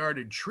finally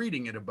started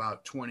treating it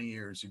about 20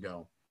 years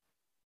ago.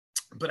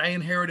 But I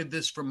inherited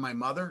this from my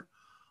mother,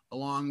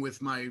 along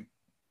with my,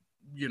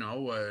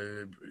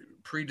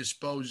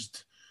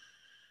 predisposed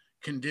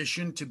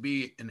condition to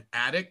be an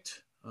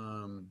addict.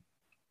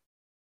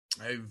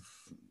 I've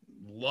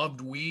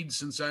loved weed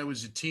since I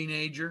was a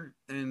teenager,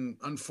 and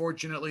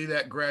unfortunately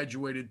that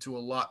graduated to a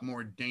lot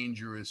more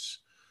dangerous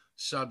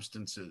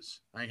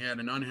substances. I had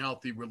an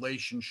unhealthy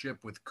relationship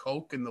with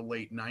Coke in the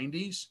late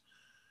 90s.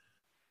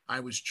 I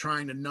was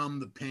trying to numb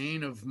the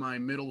pain of my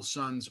middle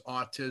son's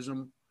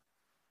autism.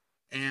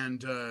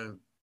 And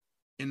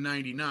in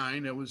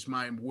 99, it was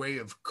my way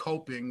of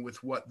coping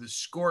with what the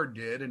Score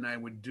did. And I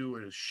would do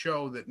a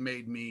show that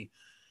made me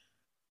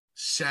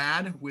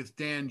sad with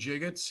Dan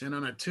Jiggets. And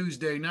on a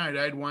Tuesday night,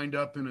 I'd wind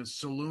up in a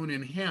saloon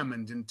in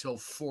Hammond until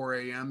 4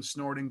 a.m.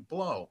 snorting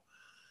blow.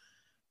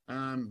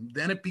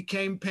 Then it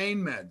became pain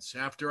meds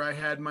after I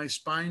had my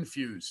spine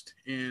fused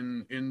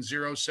in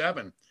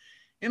 07.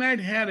 And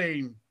I'd had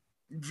a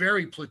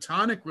very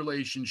platonic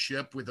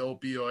relationship with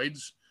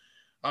opioids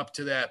up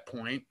to that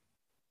point.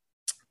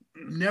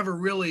 Never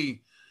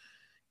really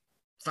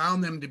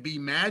found them to be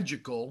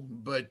magical,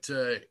 but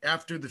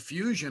after the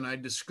fusion, I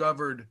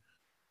discovered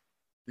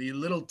the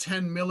little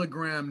 10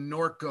 milligram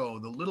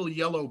Norco, the little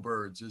yellow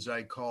birds, as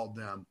I called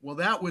them. Well,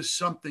 that was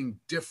something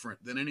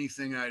different than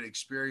anything I'd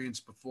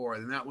experienced before.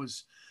 And that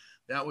was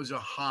a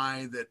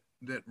high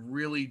that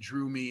really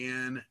drew me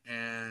in,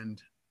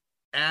 and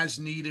as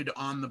needed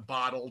on the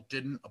bottle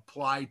didn't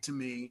apply to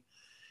me.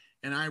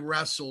 And I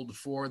wrestled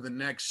for the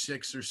next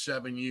 6 or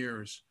 7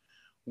 years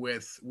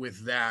with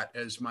that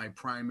as my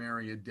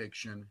primary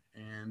addiction.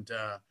 And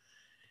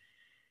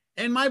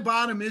my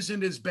bottom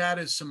isn't as bad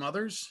as some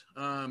others.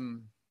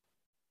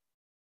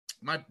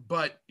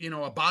 But you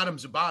know, a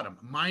bottom's a bottom.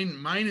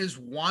 Mine is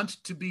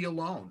want to be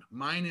alone.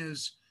 My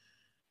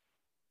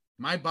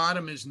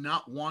bottom is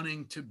not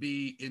wanting to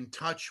be in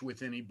touch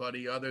with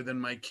anybody other than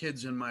my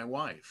kids and my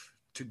wife,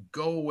 to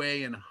go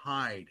away and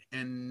hide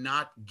and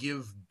not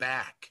give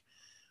back.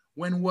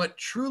 When what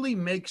truly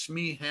makes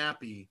me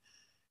happy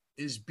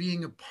is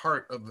being a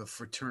part of a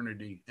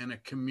fraternity and a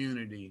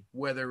community,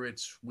 whether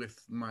it's with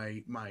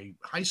my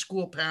high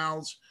school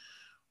pals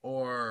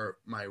or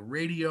my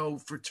radio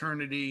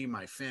fraternity,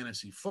 my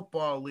fantasy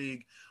football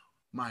league,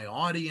 my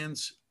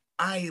audience.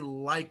 I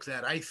like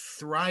that. I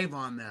thrive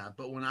on that.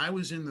 But when I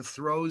was in the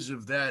throes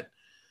of that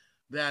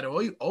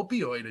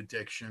opioid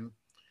addiction,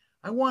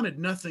 I wanted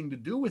nothing to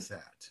do with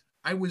that.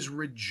 I was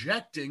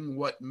rejecting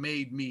what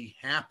made me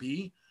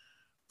happy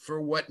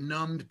for what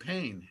numbed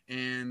pain.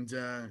 And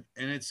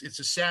it's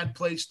a sad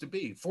place to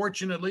be.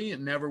 Fortunately,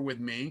 and never with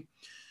me,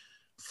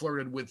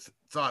 flirted with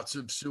thoughts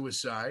of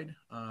suicide.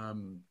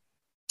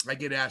 I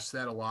get asked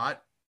that a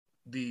lot.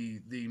 The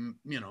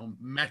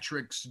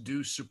metrics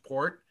do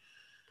support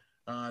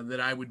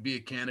that I would be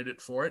a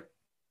candidate for it.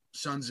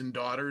 Sons and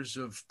daughters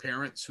of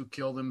parents who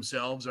kill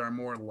themselves are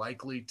more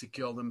likely to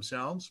kill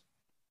themselves.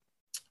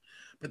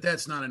 But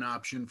that's not an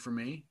option for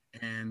me.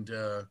 And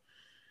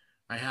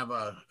I have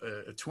a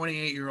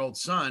 28-year-old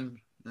son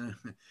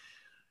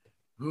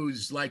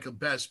who's like a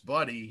best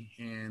buddy,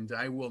 and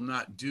I will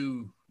not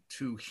do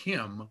to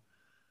him.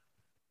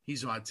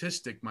 He's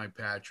autistic, my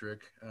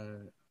Patrick.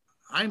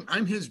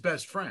 I'm his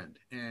best friend,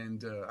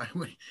 and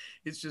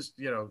it's just,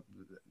 you know,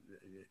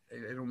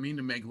 I don't mean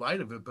to make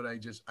light of it, but I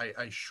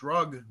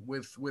shrug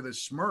with a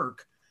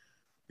smirk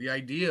the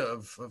idea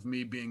of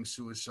me being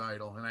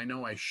suicidal, and I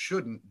know I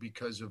shouldn't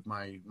because of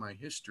my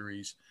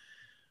histories.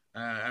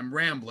 I'm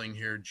rambling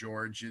here,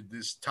 George.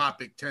 This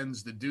topic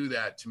tends to do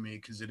that to me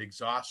because it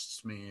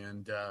exhausts me,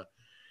 and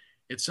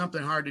it's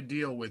something hard to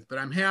deal with. But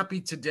I'm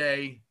happy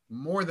today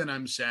more than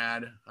I'm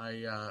sad.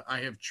 I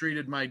have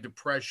treated my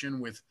depression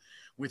with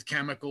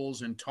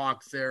chemicals and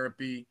talk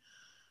therapy.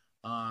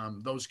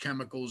 Those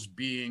chemicals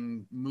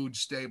being mood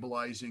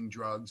stabilizing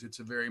drugs. It's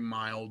a very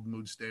mild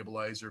mood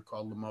stabilizer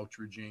called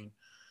lamotrigine,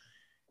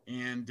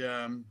 and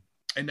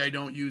I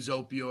don't use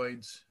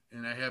opioids.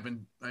 And I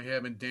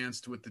haven't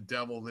danced with the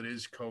devil that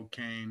is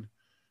cocaine,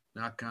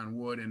 knock on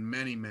wood, in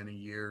many, many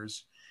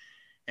years.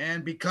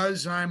 And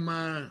because I'm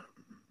a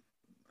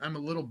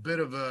little bit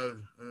of a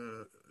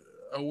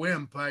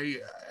wimp, I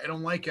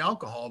don't like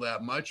alcohol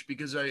that much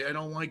because I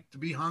don't like to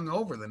be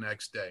hungover the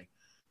next day.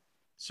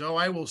 So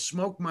I will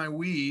smoke my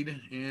weed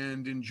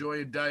and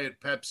enjoy a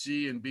Diet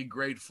Pepsi and be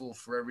grateful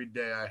for every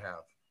day I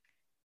have.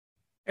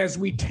 As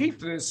we tape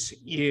this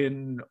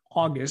in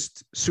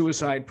August,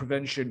 Suicide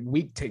Prevention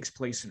Week takes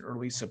place in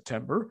early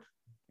September,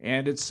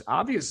 and it's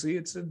a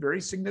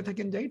very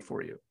significant date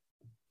for you.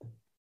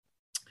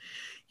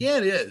 Yeah,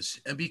 it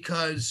is,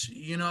 because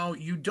you know,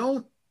 you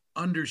don't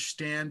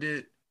understand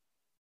it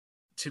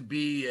to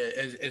be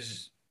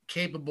as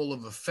capable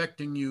of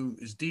affecting you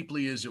as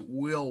deeply as it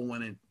will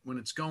when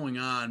it's going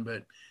on.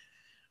 But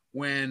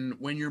when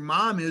your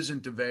mom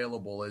isn't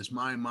available, as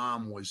my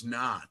mom was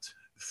not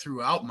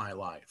throughout my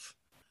life.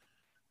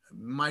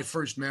 My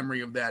first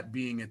memory of that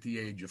being at the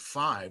age of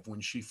 5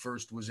 when she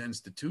first was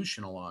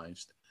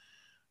institutionalized.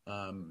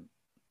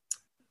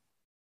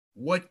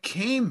 What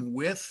came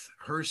with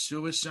her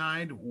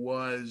suicide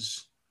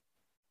was,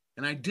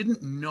 and I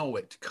didn't know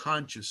it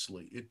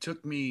consciously, it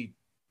took me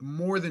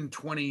more than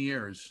 20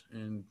 years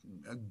and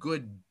a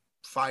good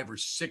 5 or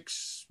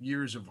 6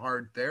 years of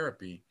hard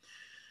therapy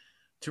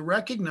to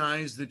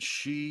recognize that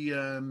she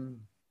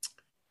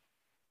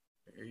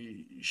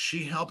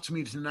helped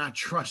me to not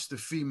trust the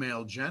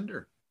female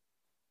gender.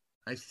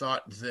 I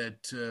thought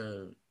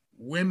that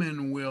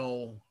women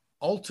will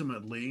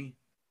ultimately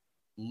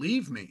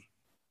leave me.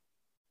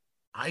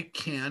 I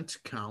can't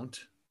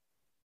count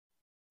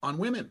on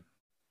women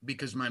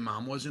because my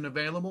mom wasn't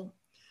available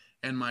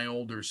and my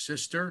older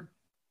sister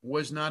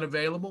was not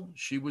available.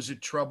 She was a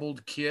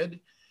troubled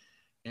kid.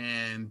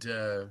 And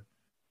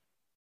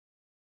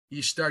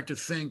you start to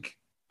think,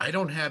 I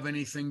don't have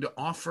anything to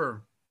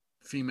offer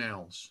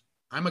females.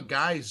 I'm a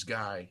guy's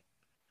guy.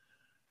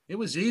 It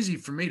was easy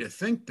for me to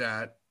think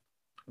that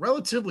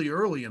relatively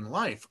early in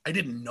life. I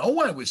didn't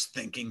know I was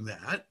thinking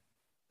that.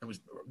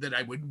 That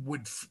I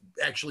would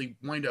actually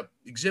wind up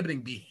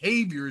exhibiting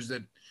behaviors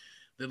that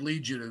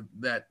lead you to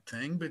that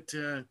thing. But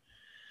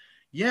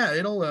yeah,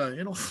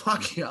 it'll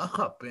fuck you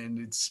up, and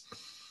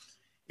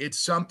it's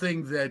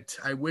something that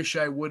I wish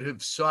I would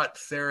have sought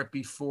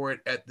therapy for it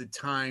at the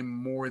time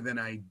more than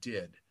I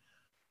did.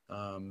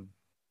 I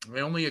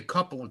only a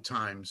couple of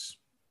times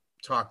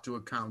talked to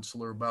a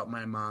counselor about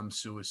my mom's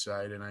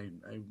suicide, and I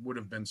would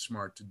have been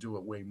smart to do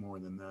it way more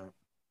than that.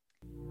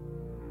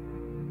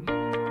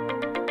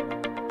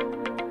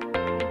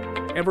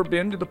 Ever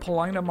been to the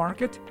Paulina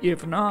Market?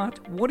 If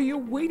not, what are you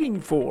waiting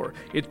for?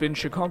 It's been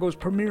Chicago's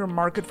premier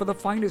market for the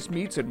finest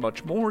meats and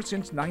much more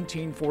since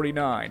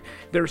 1949.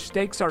 Their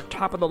steaks are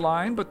top of the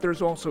line, but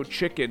there's also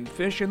chicken,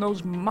 fish, and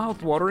those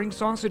mouth-watering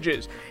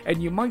sausages.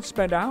 And you might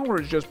spend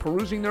hours just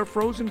perusing their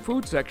frozen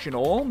food section,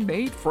 all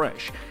made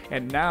fresh.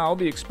 And now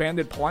the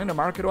expanded Paulina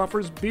Market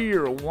offers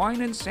beer,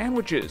 wine, and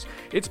sandwiches.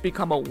 It's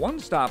become a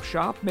one-stop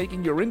shop,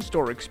 making your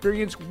in-store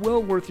experience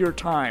well worth your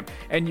time.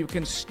 And you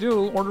can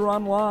still order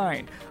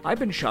online.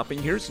 I've been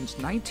shopping here since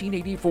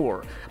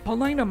 1984.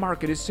 Paulina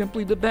Market is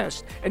simply the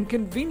best and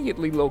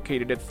conveniently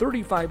located at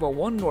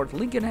 3501 North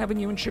Lincoln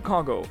Avenue in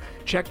Chicago.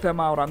 Check them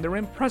out on their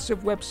impressive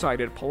website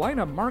at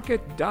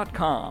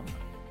paulinamarket.com.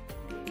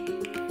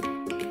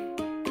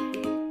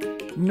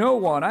 No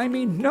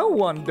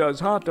one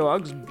does hot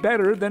dogs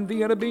better than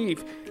Vienna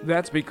Beef.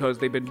 That's because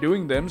they've been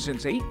doing them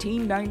since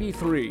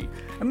 1893.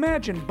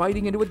 Imagine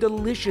biting into a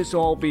delicious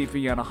all-beef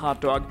Vienna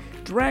hot dog,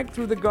 dragged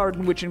through the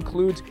garden, which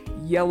includes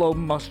yellow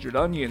mustard,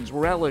 onions,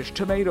 relish,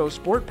 tomatoes,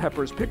 sport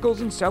peppers,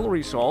 pickles, and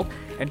celery salt,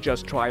 and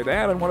just try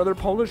that on one of their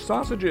Polish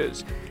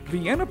sausages.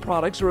 Vienna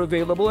products are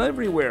available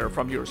everywhere,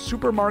 from your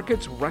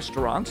supermarkets,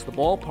 restaurants, the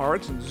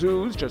ballparks, and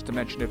zoos, just to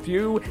mention a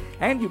few,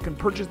 and you can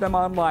purchase them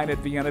online at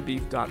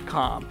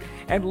viennabeef.com.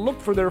 And look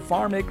for their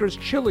Farm Acres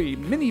chili,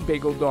 mini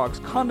bagel dogs,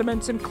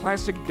 condiments, and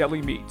classic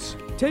deli meats.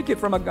 Take it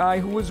from a guy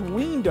who was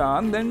weaned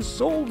on, then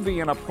sold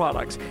Vienna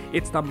products.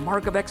 It's the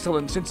mark of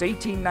excellence since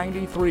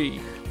 1893.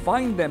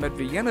 Find them at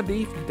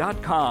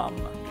viennabeef.com.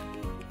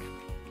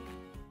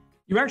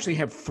 You actually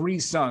have 3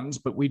 sons,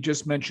 but we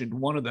just mentioned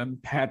one of them,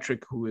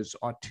 Patrick, who is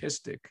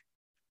autistic.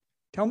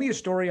 Tell me a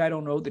story I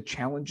don't know, the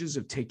challenges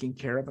of taking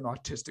care of an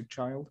autistic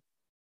child.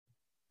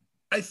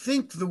 I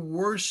think the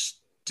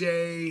worst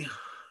day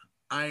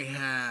I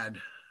had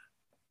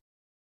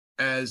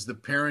as the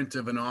parent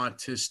of an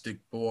autistic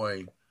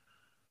boy,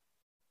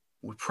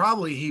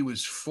 probably he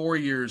was 4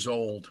 years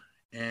old,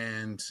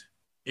 and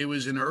it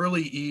was an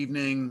early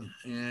evening,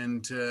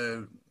 and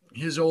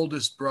his older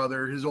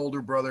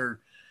brother,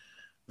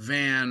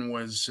 Van,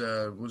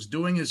 was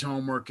doing his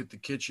homework at the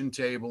kitchen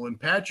table, and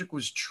Patrick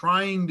was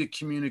trying to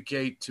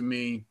communicate to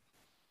me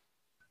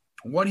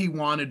what he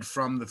wanted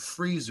from the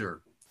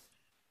freezer.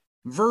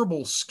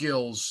 Verbal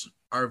skills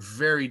are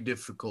very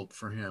difficult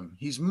for him.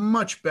 He's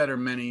much better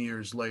many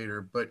years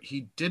later, but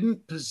he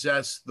didn't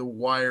possess the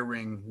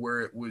wiring where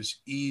it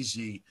was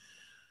easy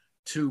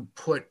to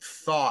put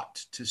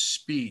thought to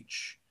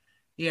speech.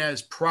 He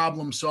has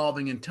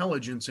problem-solving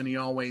intelligence, and he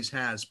always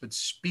has, but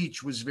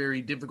speech was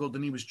very difficult,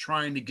 and he was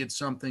trying to get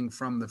something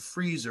from the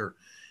freezer,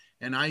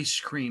 an ice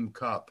cream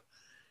cup.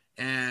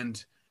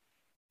 And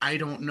I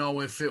don't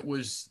know if it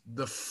was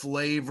the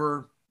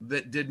flavor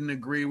that didn't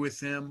agree with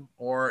him,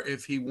 or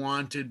if he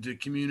wanted to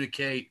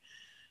communicate,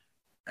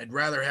 I'd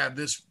rather have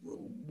this,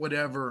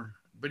 whatever.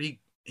 But he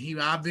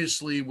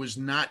obviously was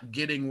not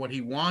getting what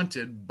he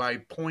wanted by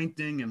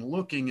pointing and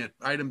looking at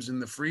items in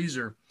the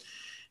freezer.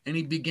 And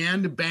he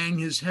began to bang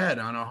his head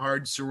on a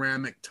hard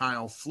ceramic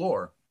tile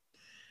floor.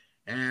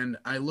 And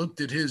I looked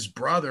at his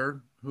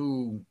brother,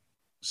 who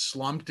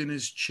slumped in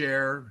his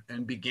chair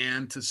and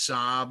began to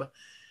sob.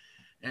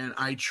 And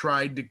I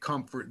tried to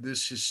comfort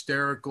this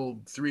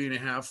hysterical 3.5,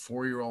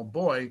 4-year-old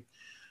boy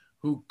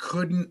who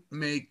couldn't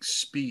make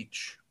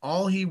speech.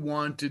 All he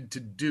wanted to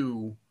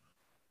do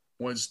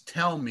was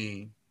tell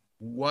me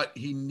what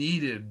he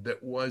needed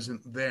that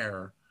wasn't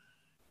there,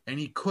 and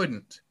he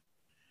couldn't.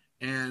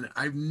 And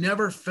I've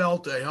never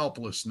felt a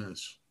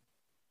helplessness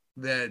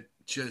that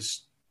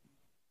just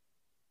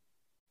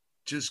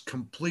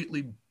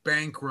completely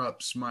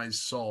bankrupts my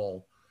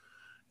soul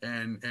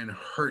and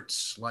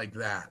hurts like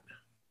that.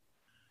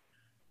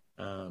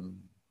 On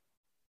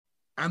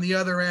the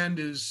other end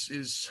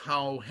is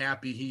how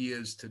happy he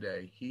is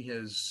today. He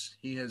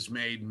has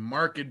made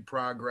marked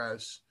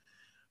progress,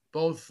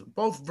 both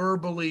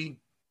verbally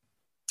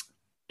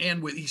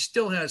and he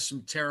still has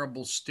some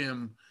terrible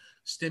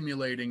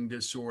stimulating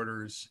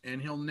disorders,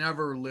 and he'll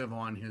never live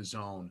on his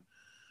own.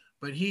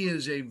 but he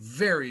is a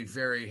very,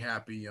 very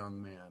happy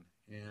young man.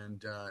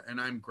 And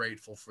I'm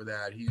grateful for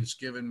that. He's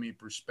given me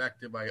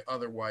perspective I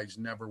otherwise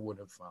never would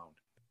have found.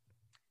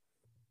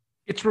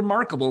 It's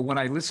remarkable when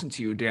I listen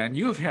to you, Dan.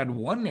 You have had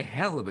one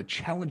hell of a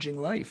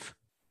challenging life.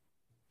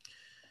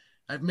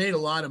 I've made a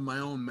lot of my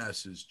own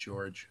messes,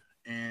 George,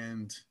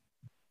 and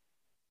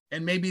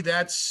maybe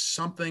that's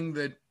something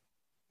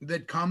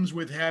that comes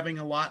with having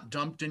a lot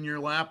dumped in your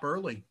lap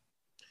early.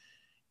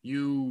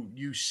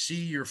 You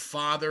see your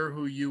father,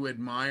 who you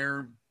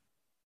admire,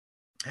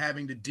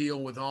 having to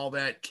deal with all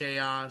that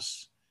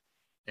chaos,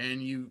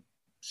 and you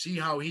see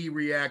how he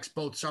reacts,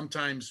 both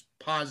sometimes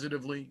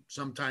positively,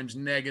 sometimes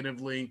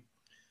negatively,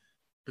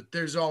 but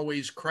there's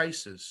always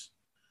crisis.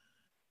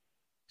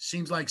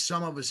 Seems like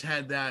some of us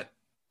had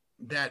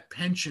that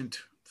penchant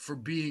for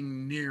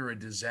being near a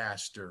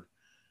disaster,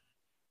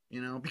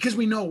 because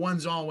we know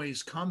one's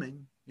always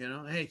coming.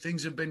 Hey,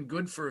 things have been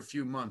good for a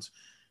few months.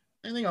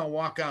 I think I'll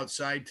walk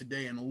outside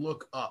today and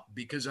look up,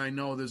 because I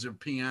know there's a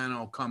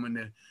piano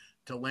coming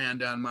to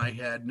land on my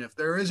head. And if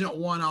there isn't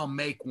one, I'll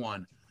make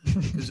one,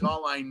 because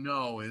all I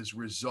know is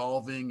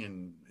resolving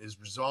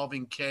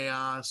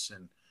chaos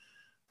and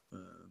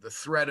the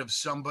threat of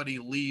somebody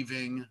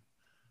leaving.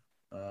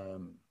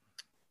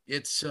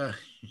 It's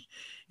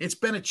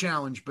been a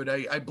challenge, but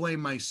I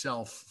blame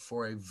myself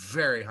for a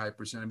very high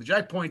percentage.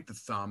 I point the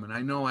thumb, and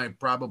I know I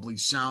probably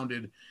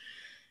sounded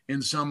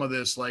in some of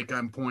this like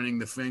I'm pointing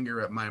the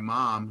finger at my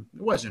mom.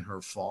 It wasn't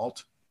her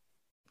fault.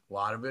 A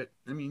lot of it.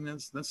 I mean,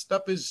 that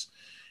stuff is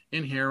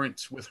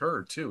inherent with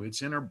her too.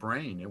 It's in her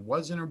brain. It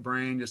was in her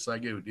brain, just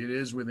like it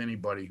is with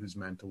anybody who's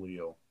mentally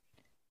ill.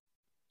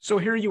 So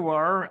here you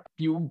are.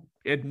 You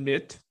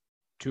admit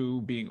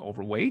to being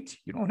overweight.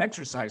 You don't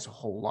exercise a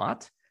whole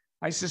lot.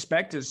 I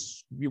suspect,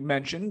 as you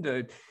mentioned,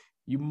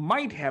 you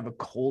might have a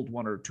cold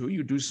one or two.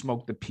 You do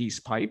smoke the peace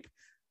pipe.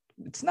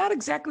 It's not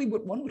exactly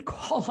what one would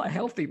call a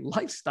healthy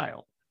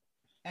lifestyle.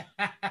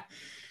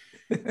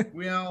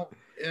 Well,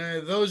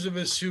 those of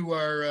us who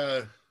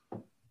are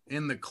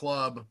in the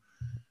club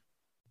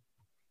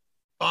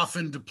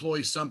often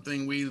deploy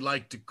something we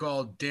like to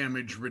call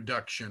damage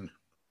reduction.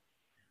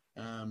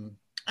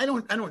 I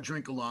don't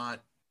drink a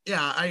lot.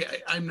 Yeah,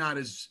 I'm not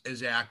as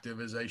active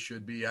as I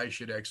should be. I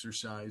should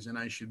exercise, and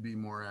I should be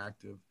more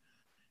active.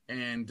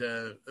 And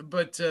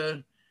but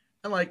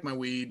I like my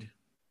weed,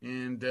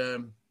 and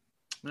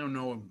I don't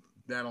know if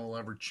that'll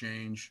ever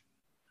change.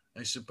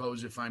 I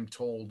suppose if I'm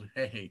told,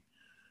 hey,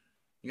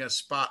 you got a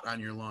spot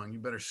on your lung, you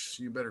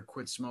better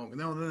quit smoking,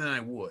 no, then I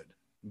would.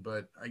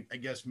 But I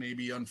guess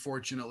maybe,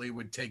 unfortunately, it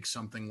would take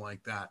something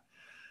like that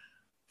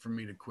for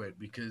me to quit,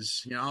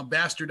 because I'll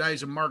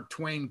bastardize a Mark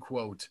Twain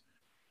quote: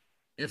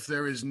 "If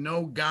there is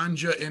no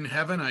ganja in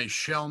heaven, I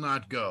shall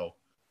not go."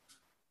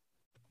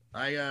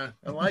 I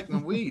like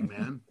my weed,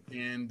 man,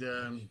 and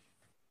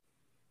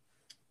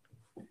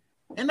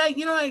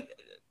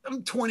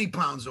I'm 20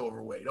 pounds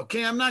overweight.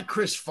 Okay, I'm not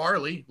Chris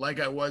Farley like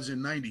I was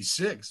in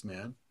 '96,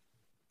 man.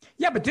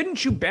 Yeah, but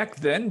didn't you back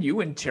then, you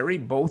and Terry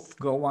both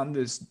go on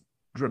this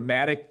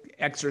dramatic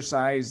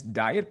exercise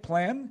diet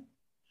plan?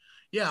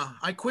 Yeah,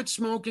 I quit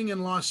smoking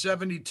and lost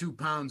 72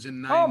 pounds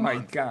in 9 months. Oh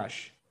my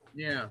gosh.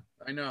 Yeah,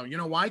 I know. You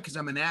know why? Because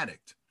I'm an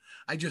addict.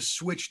 I just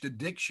switched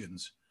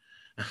addictions.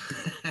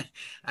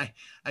 I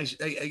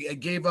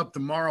gave up the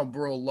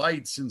Marlboro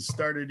Lights and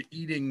started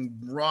eating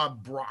raw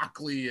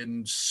broccoli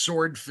and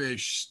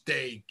swordfish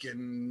steak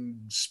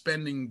and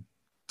spending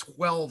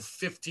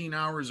 15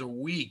 hours a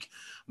week,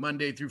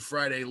 Monday through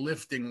Friday,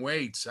 lifting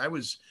weights. I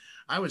was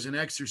an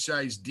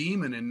exercise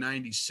demon in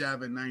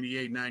 97,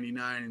 98,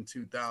 99, and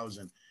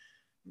 2000.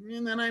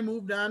 And then I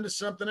moved on to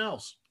something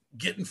else,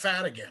 getting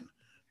fat again,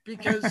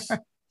 because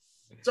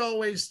it's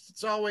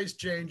always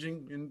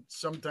changing, and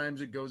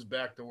sometimes it goes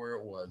back to where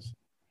it was.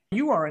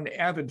 You are an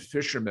avid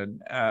fisherman.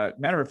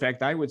 Matter of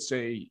fact, I would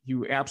say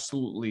you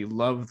absolutely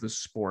love the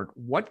sport.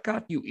 What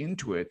got you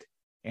into it,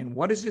 and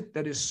what is it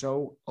that is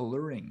so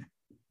alluring?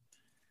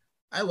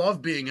 I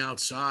love being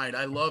outside.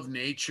 I love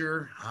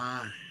nature.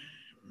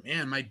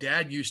 Man, my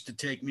dad used to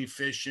take me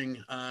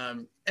fishing,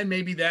 and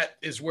maybe that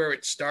is where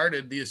it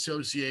started, the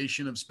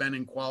association of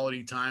spending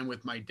quality time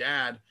with my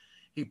dad.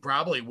 He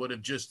probably would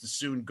have just as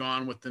soon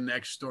gone with the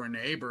next door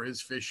neighbor,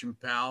 his fishing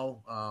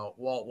pal,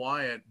 Walt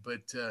Wyatt,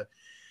 but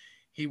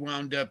he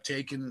wound up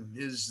taking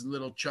his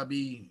little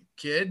chubby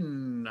kid,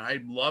 and I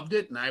loved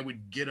it. And I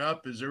would get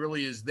up as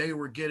early as they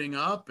were getting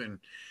up and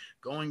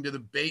going to the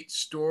bait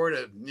store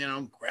to,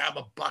 grab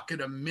a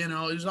bucket of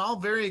minnow. It was all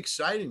very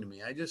exciting to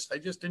me. I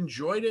just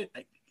enjoyed it.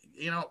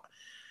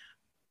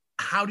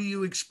 How do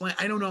you explain?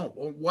 I don't know.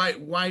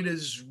 Why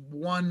does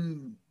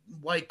one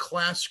like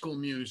classical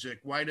music?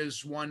 Why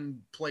does one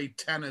play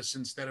tennis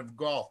instead of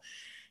golf?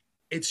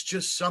 It's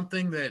just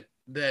something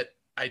that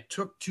I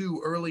took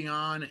to early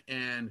on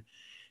and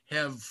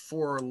have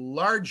for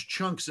large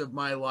chunks of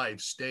my life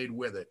stayed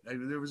with it.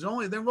 There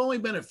have only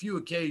been a few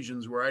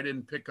occasions where I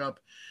didn't pick up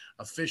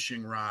a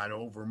fishing rod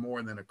over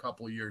more than a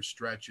couple of year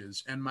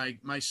stretches. And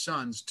my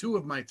sons, 2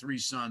 of my 3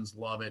 sons,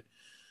 love it.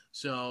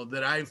 So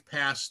that I've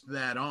passed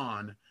that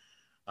on.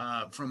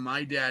 from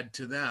my dad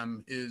to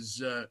them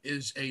is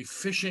a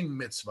fishing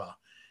mitzvah.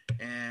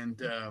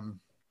 And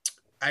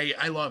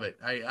I love it.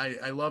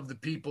 I love the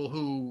people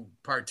who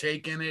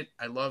partake in it.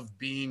 I love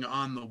being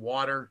on the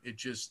water.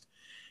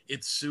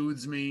 It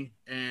soothes me.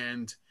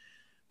 And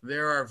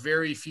there are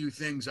very few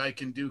things I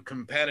can do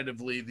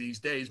competitively these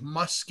days.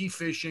 Muskie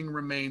fishing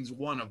remains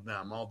one of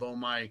them, although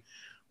my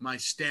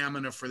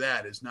stamina for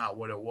that is not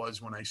what it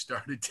was when I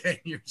started 10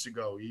 years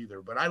ago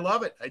either. But I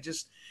love it.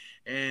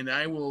 And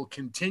I will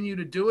continue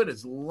to do it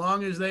as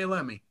long as they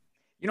let me.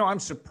 You know, I'm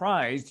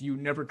surprised you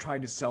never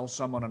tried to sell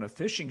someone on a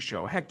fishing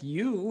show. Heck,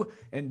 you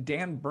and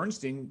Dan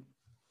Bernstein,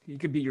 he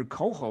could be your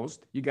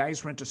co-host. You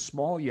guys rent a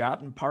small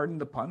yacht and, pardon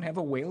the pun, have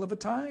a whale of a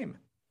time.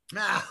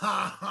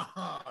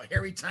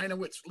 Harry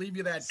Tynowitz leave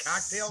you that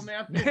cocktail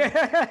napkin?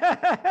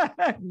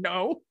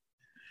 No.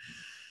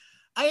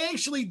 I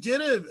actually did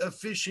a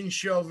fishing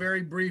show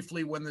very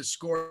briefly when the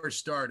Score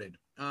started.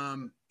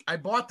 I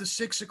bought the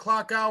 6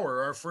 o'clock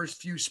hour, our first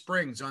few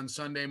springs on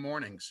Sunday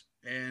mornings,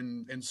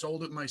 and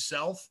sold it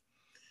myself,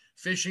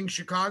 fishing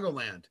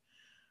Chicagoland.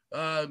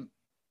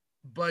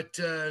 But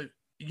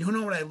you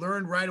know what I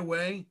learned right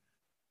away?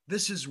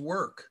 This is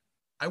work.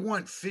 I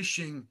want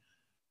fishing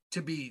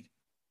to be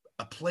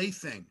a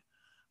plaything.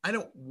 I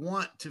don't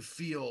want to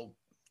feel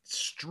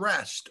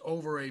stressed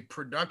over a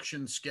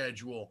production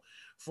schedule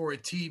for a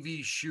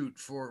TV shoot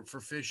for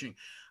fishing.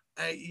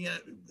 And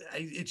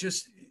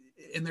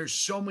there's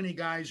so many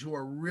guys who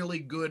are really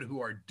good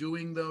who are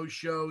doing those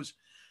shows.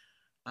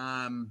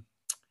 Man,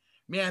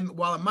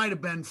 while it might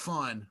have been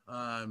fun,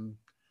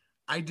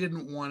 I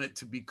didn't want it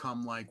to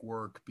become like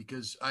work,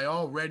 because I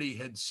already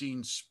had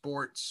seen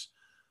sports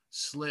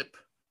slip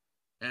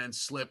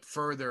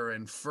further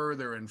and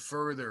further and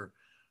further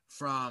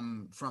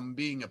from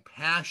being a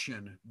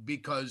passion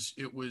because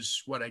it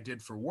was what I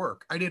did for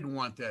work. I didn't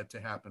want that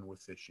to happen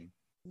with fishing.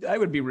 I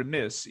would be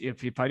remiss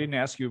if I didn't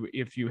ask you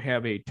if you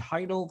have a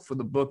title for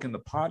the book and the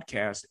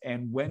podcast,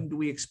 and when do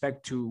we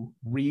expect to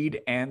read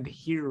and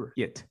hear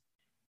it?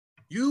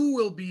 You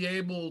will be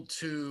able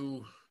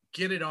to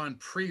get it on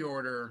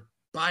pre-order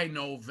by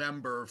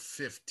November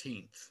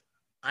 15th.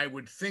 I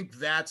would think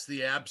that's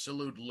the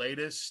absolute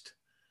latest.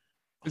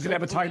 Does it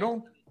have a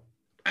title?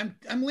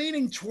 I'm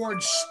leaning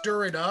towards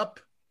Stir It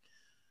Up,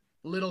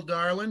 Little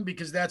Darling,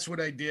 because that's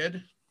what I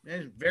did.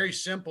 Very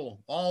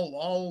simple,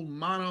 all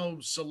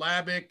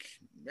monosyllabic.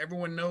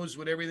 Everyone knows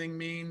what everything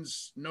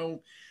means.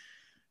 No,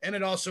 and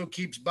it also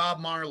keeps Bob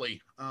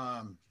Marley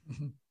on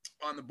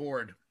the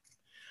board.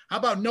 How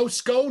about no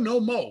SCO,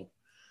 no mo?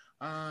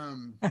 How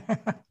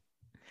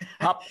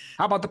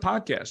about the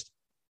podcast?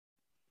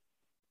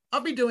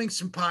 I'll be doing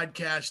some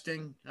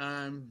podcasting.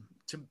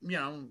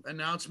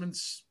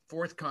 Announcements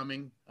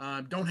forthcoming.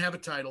 Don't have a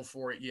title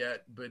for it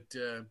yet, but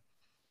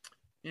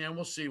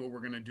we'll see what we're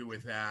going to do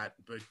with that.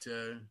 But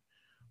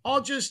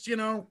all just,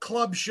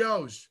 club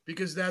shows,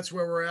 because that's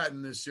where we're at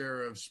in this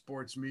era of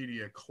sports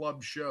media,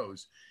 club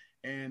shows.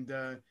 And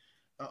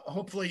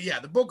hopefully,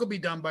 the book will be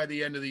done by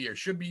the end of the year.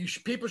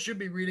 People should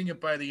be reading it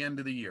by the end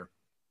of the year.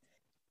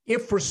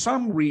 If for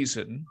some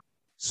reason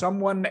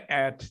someone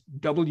at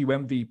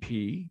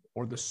WMVP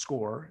or The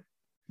Score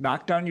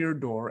knocked on your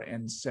door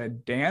and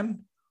said,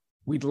 Dan,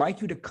 we'd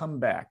like you to come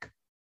back,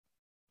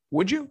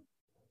 would you?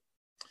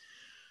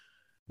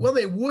 Well,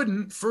 they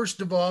wouldn't,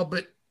 first of all,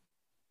 but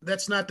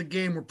that's not the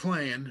game we're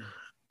playing.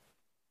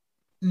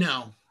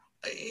 No,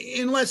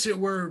 unless it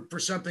were for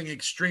something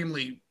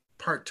extremely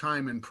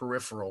part-time and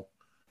peripheral.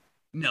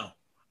 No,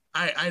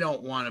 I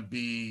don't want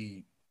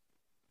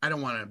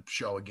to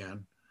show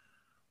again.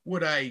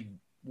 Would I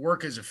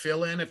work as a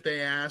fill-in if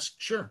they asked?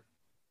 Sure.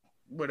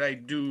 Would I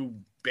do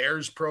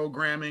Bears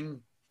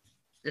programming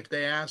if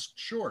they asked?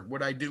 Sure.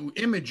 Would I do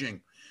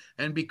imaging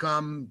and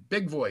become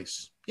Big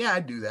Voice? Yeah,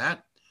 I'd do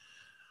that.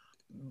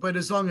 But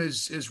as long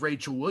as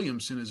Rachel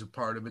Williamson is a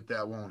part of it,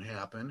 that won't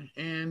happen.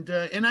 And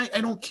I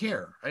don't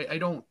care. I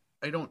don't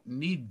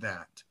need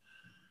that.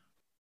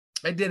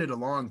 I did it a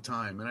long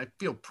time, and I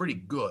feel pretty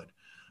good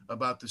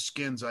about the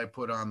skins I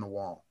put on the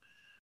wall.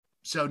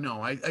 So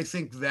no, I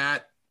think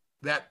that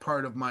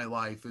part of my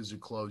life is a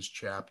closed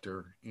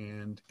chapter,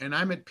 and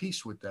I'm at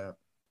peace with that.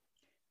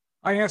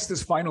 I ask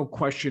this final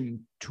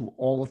question to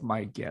all of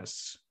my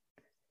guests.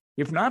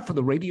 If not for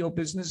the radio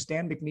business,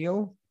 Dan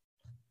McNeil,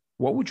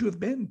 what would you have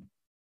been?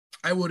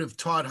 I would have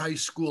taught high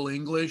school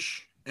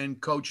English and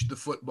coached the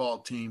football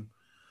team.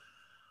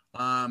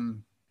 I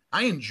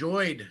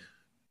enjoyed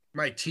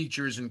my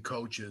teachers and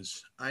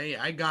coaches.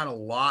 I got a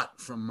lot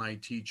from my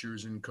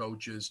teachers and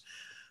coaches.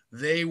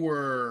 They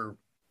were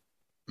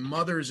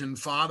mothers and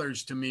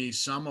fathers to me,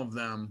 some of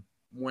them,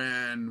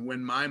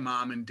 when my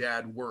mom and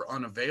dad were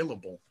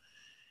unavailable.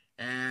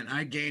 And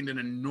I gained an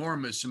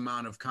enormous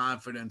amount of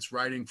confidence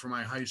writing for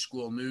my high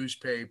school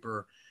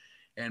newspaper.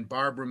 And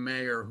Barbara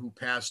Mayer, who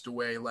passed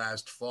away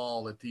last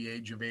fall at the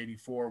age of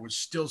 84, was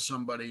still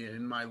somebody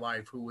in my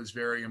life who was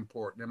very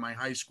important. And my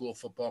high school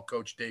football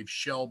coach, Dave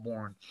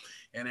Shelbourne,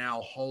 and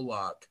Al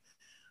Holock.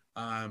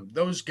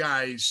 Those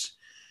guys,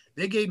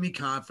 they gave me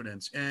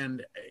confidence,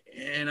 and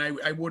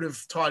I would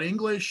have taught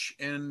English,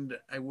 and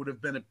I would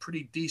have been a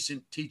pretty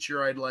decent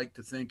teacher, I'd like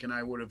to think, and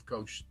I would have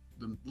coached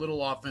the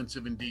little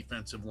offensive and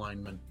defensive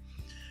linemen.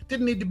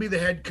 Didn't need to be the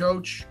head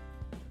coach.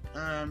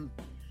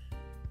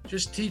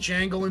 Just teach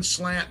angle and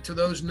slant to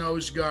those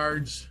nose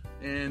guards,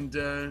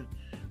 and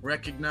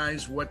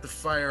recognize what the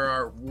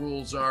fire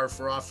rules are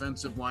for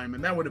offensive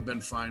linemen. That would have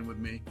been fine with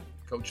me.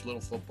 Coach a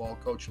little football,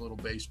 coach a little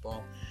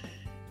baseball,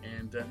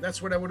 and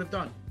that's what I would have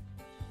done.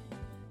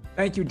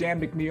 Thank you, Dan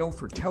McNeil,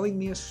 for telling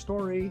me a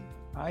story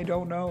I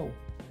don't know.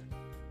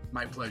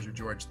 My pleasure,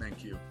 George.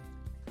 Thank you.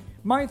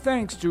 My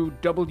thanks to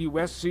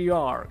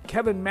WSCR,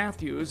 Kevin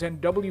Matthews,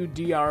 and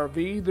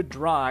WDRV The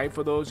Drive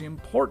for those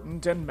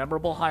important and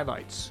memorable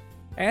highlights.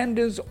 And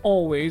as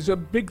always, a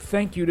big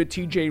thank you to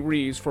TJ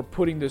Reeves for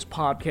putting this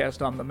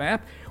podcast on the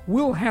map,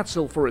 Will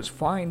Hatzel for his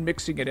fine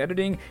mixing and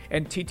editing,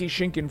 and Titi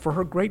Shinkin for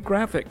her great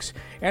graphics.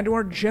 And to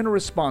our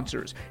generous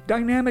sponsors,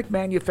 Dynamic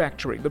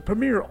Manufacturing, the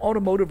premier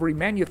automotive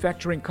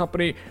remanufacturing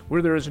company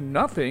where there is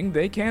nothing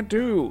they can't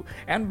do.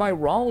 And by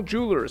Rawl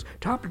Jewelers,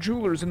 top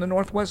jewelers in the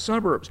northwest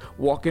suburbs.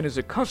 Walk in as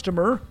a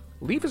customer,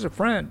 leave as a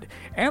friend.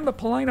 And the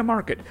Paulina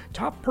Market,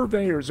 top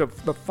purveyors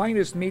of the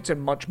finest meats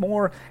and much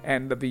more,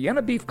 and the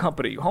Vienna Beef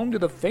Company, home to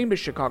the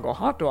famous Chicago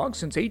hot dog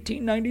since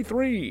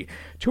 1893.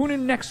 Tune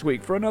in next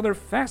week for another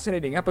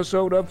fascinating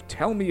episode of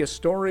Tell Me a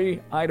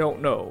Story I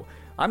Don't Know.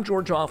 I'm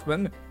George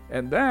Hoffman,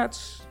 and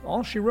that's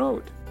all she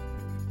wrote.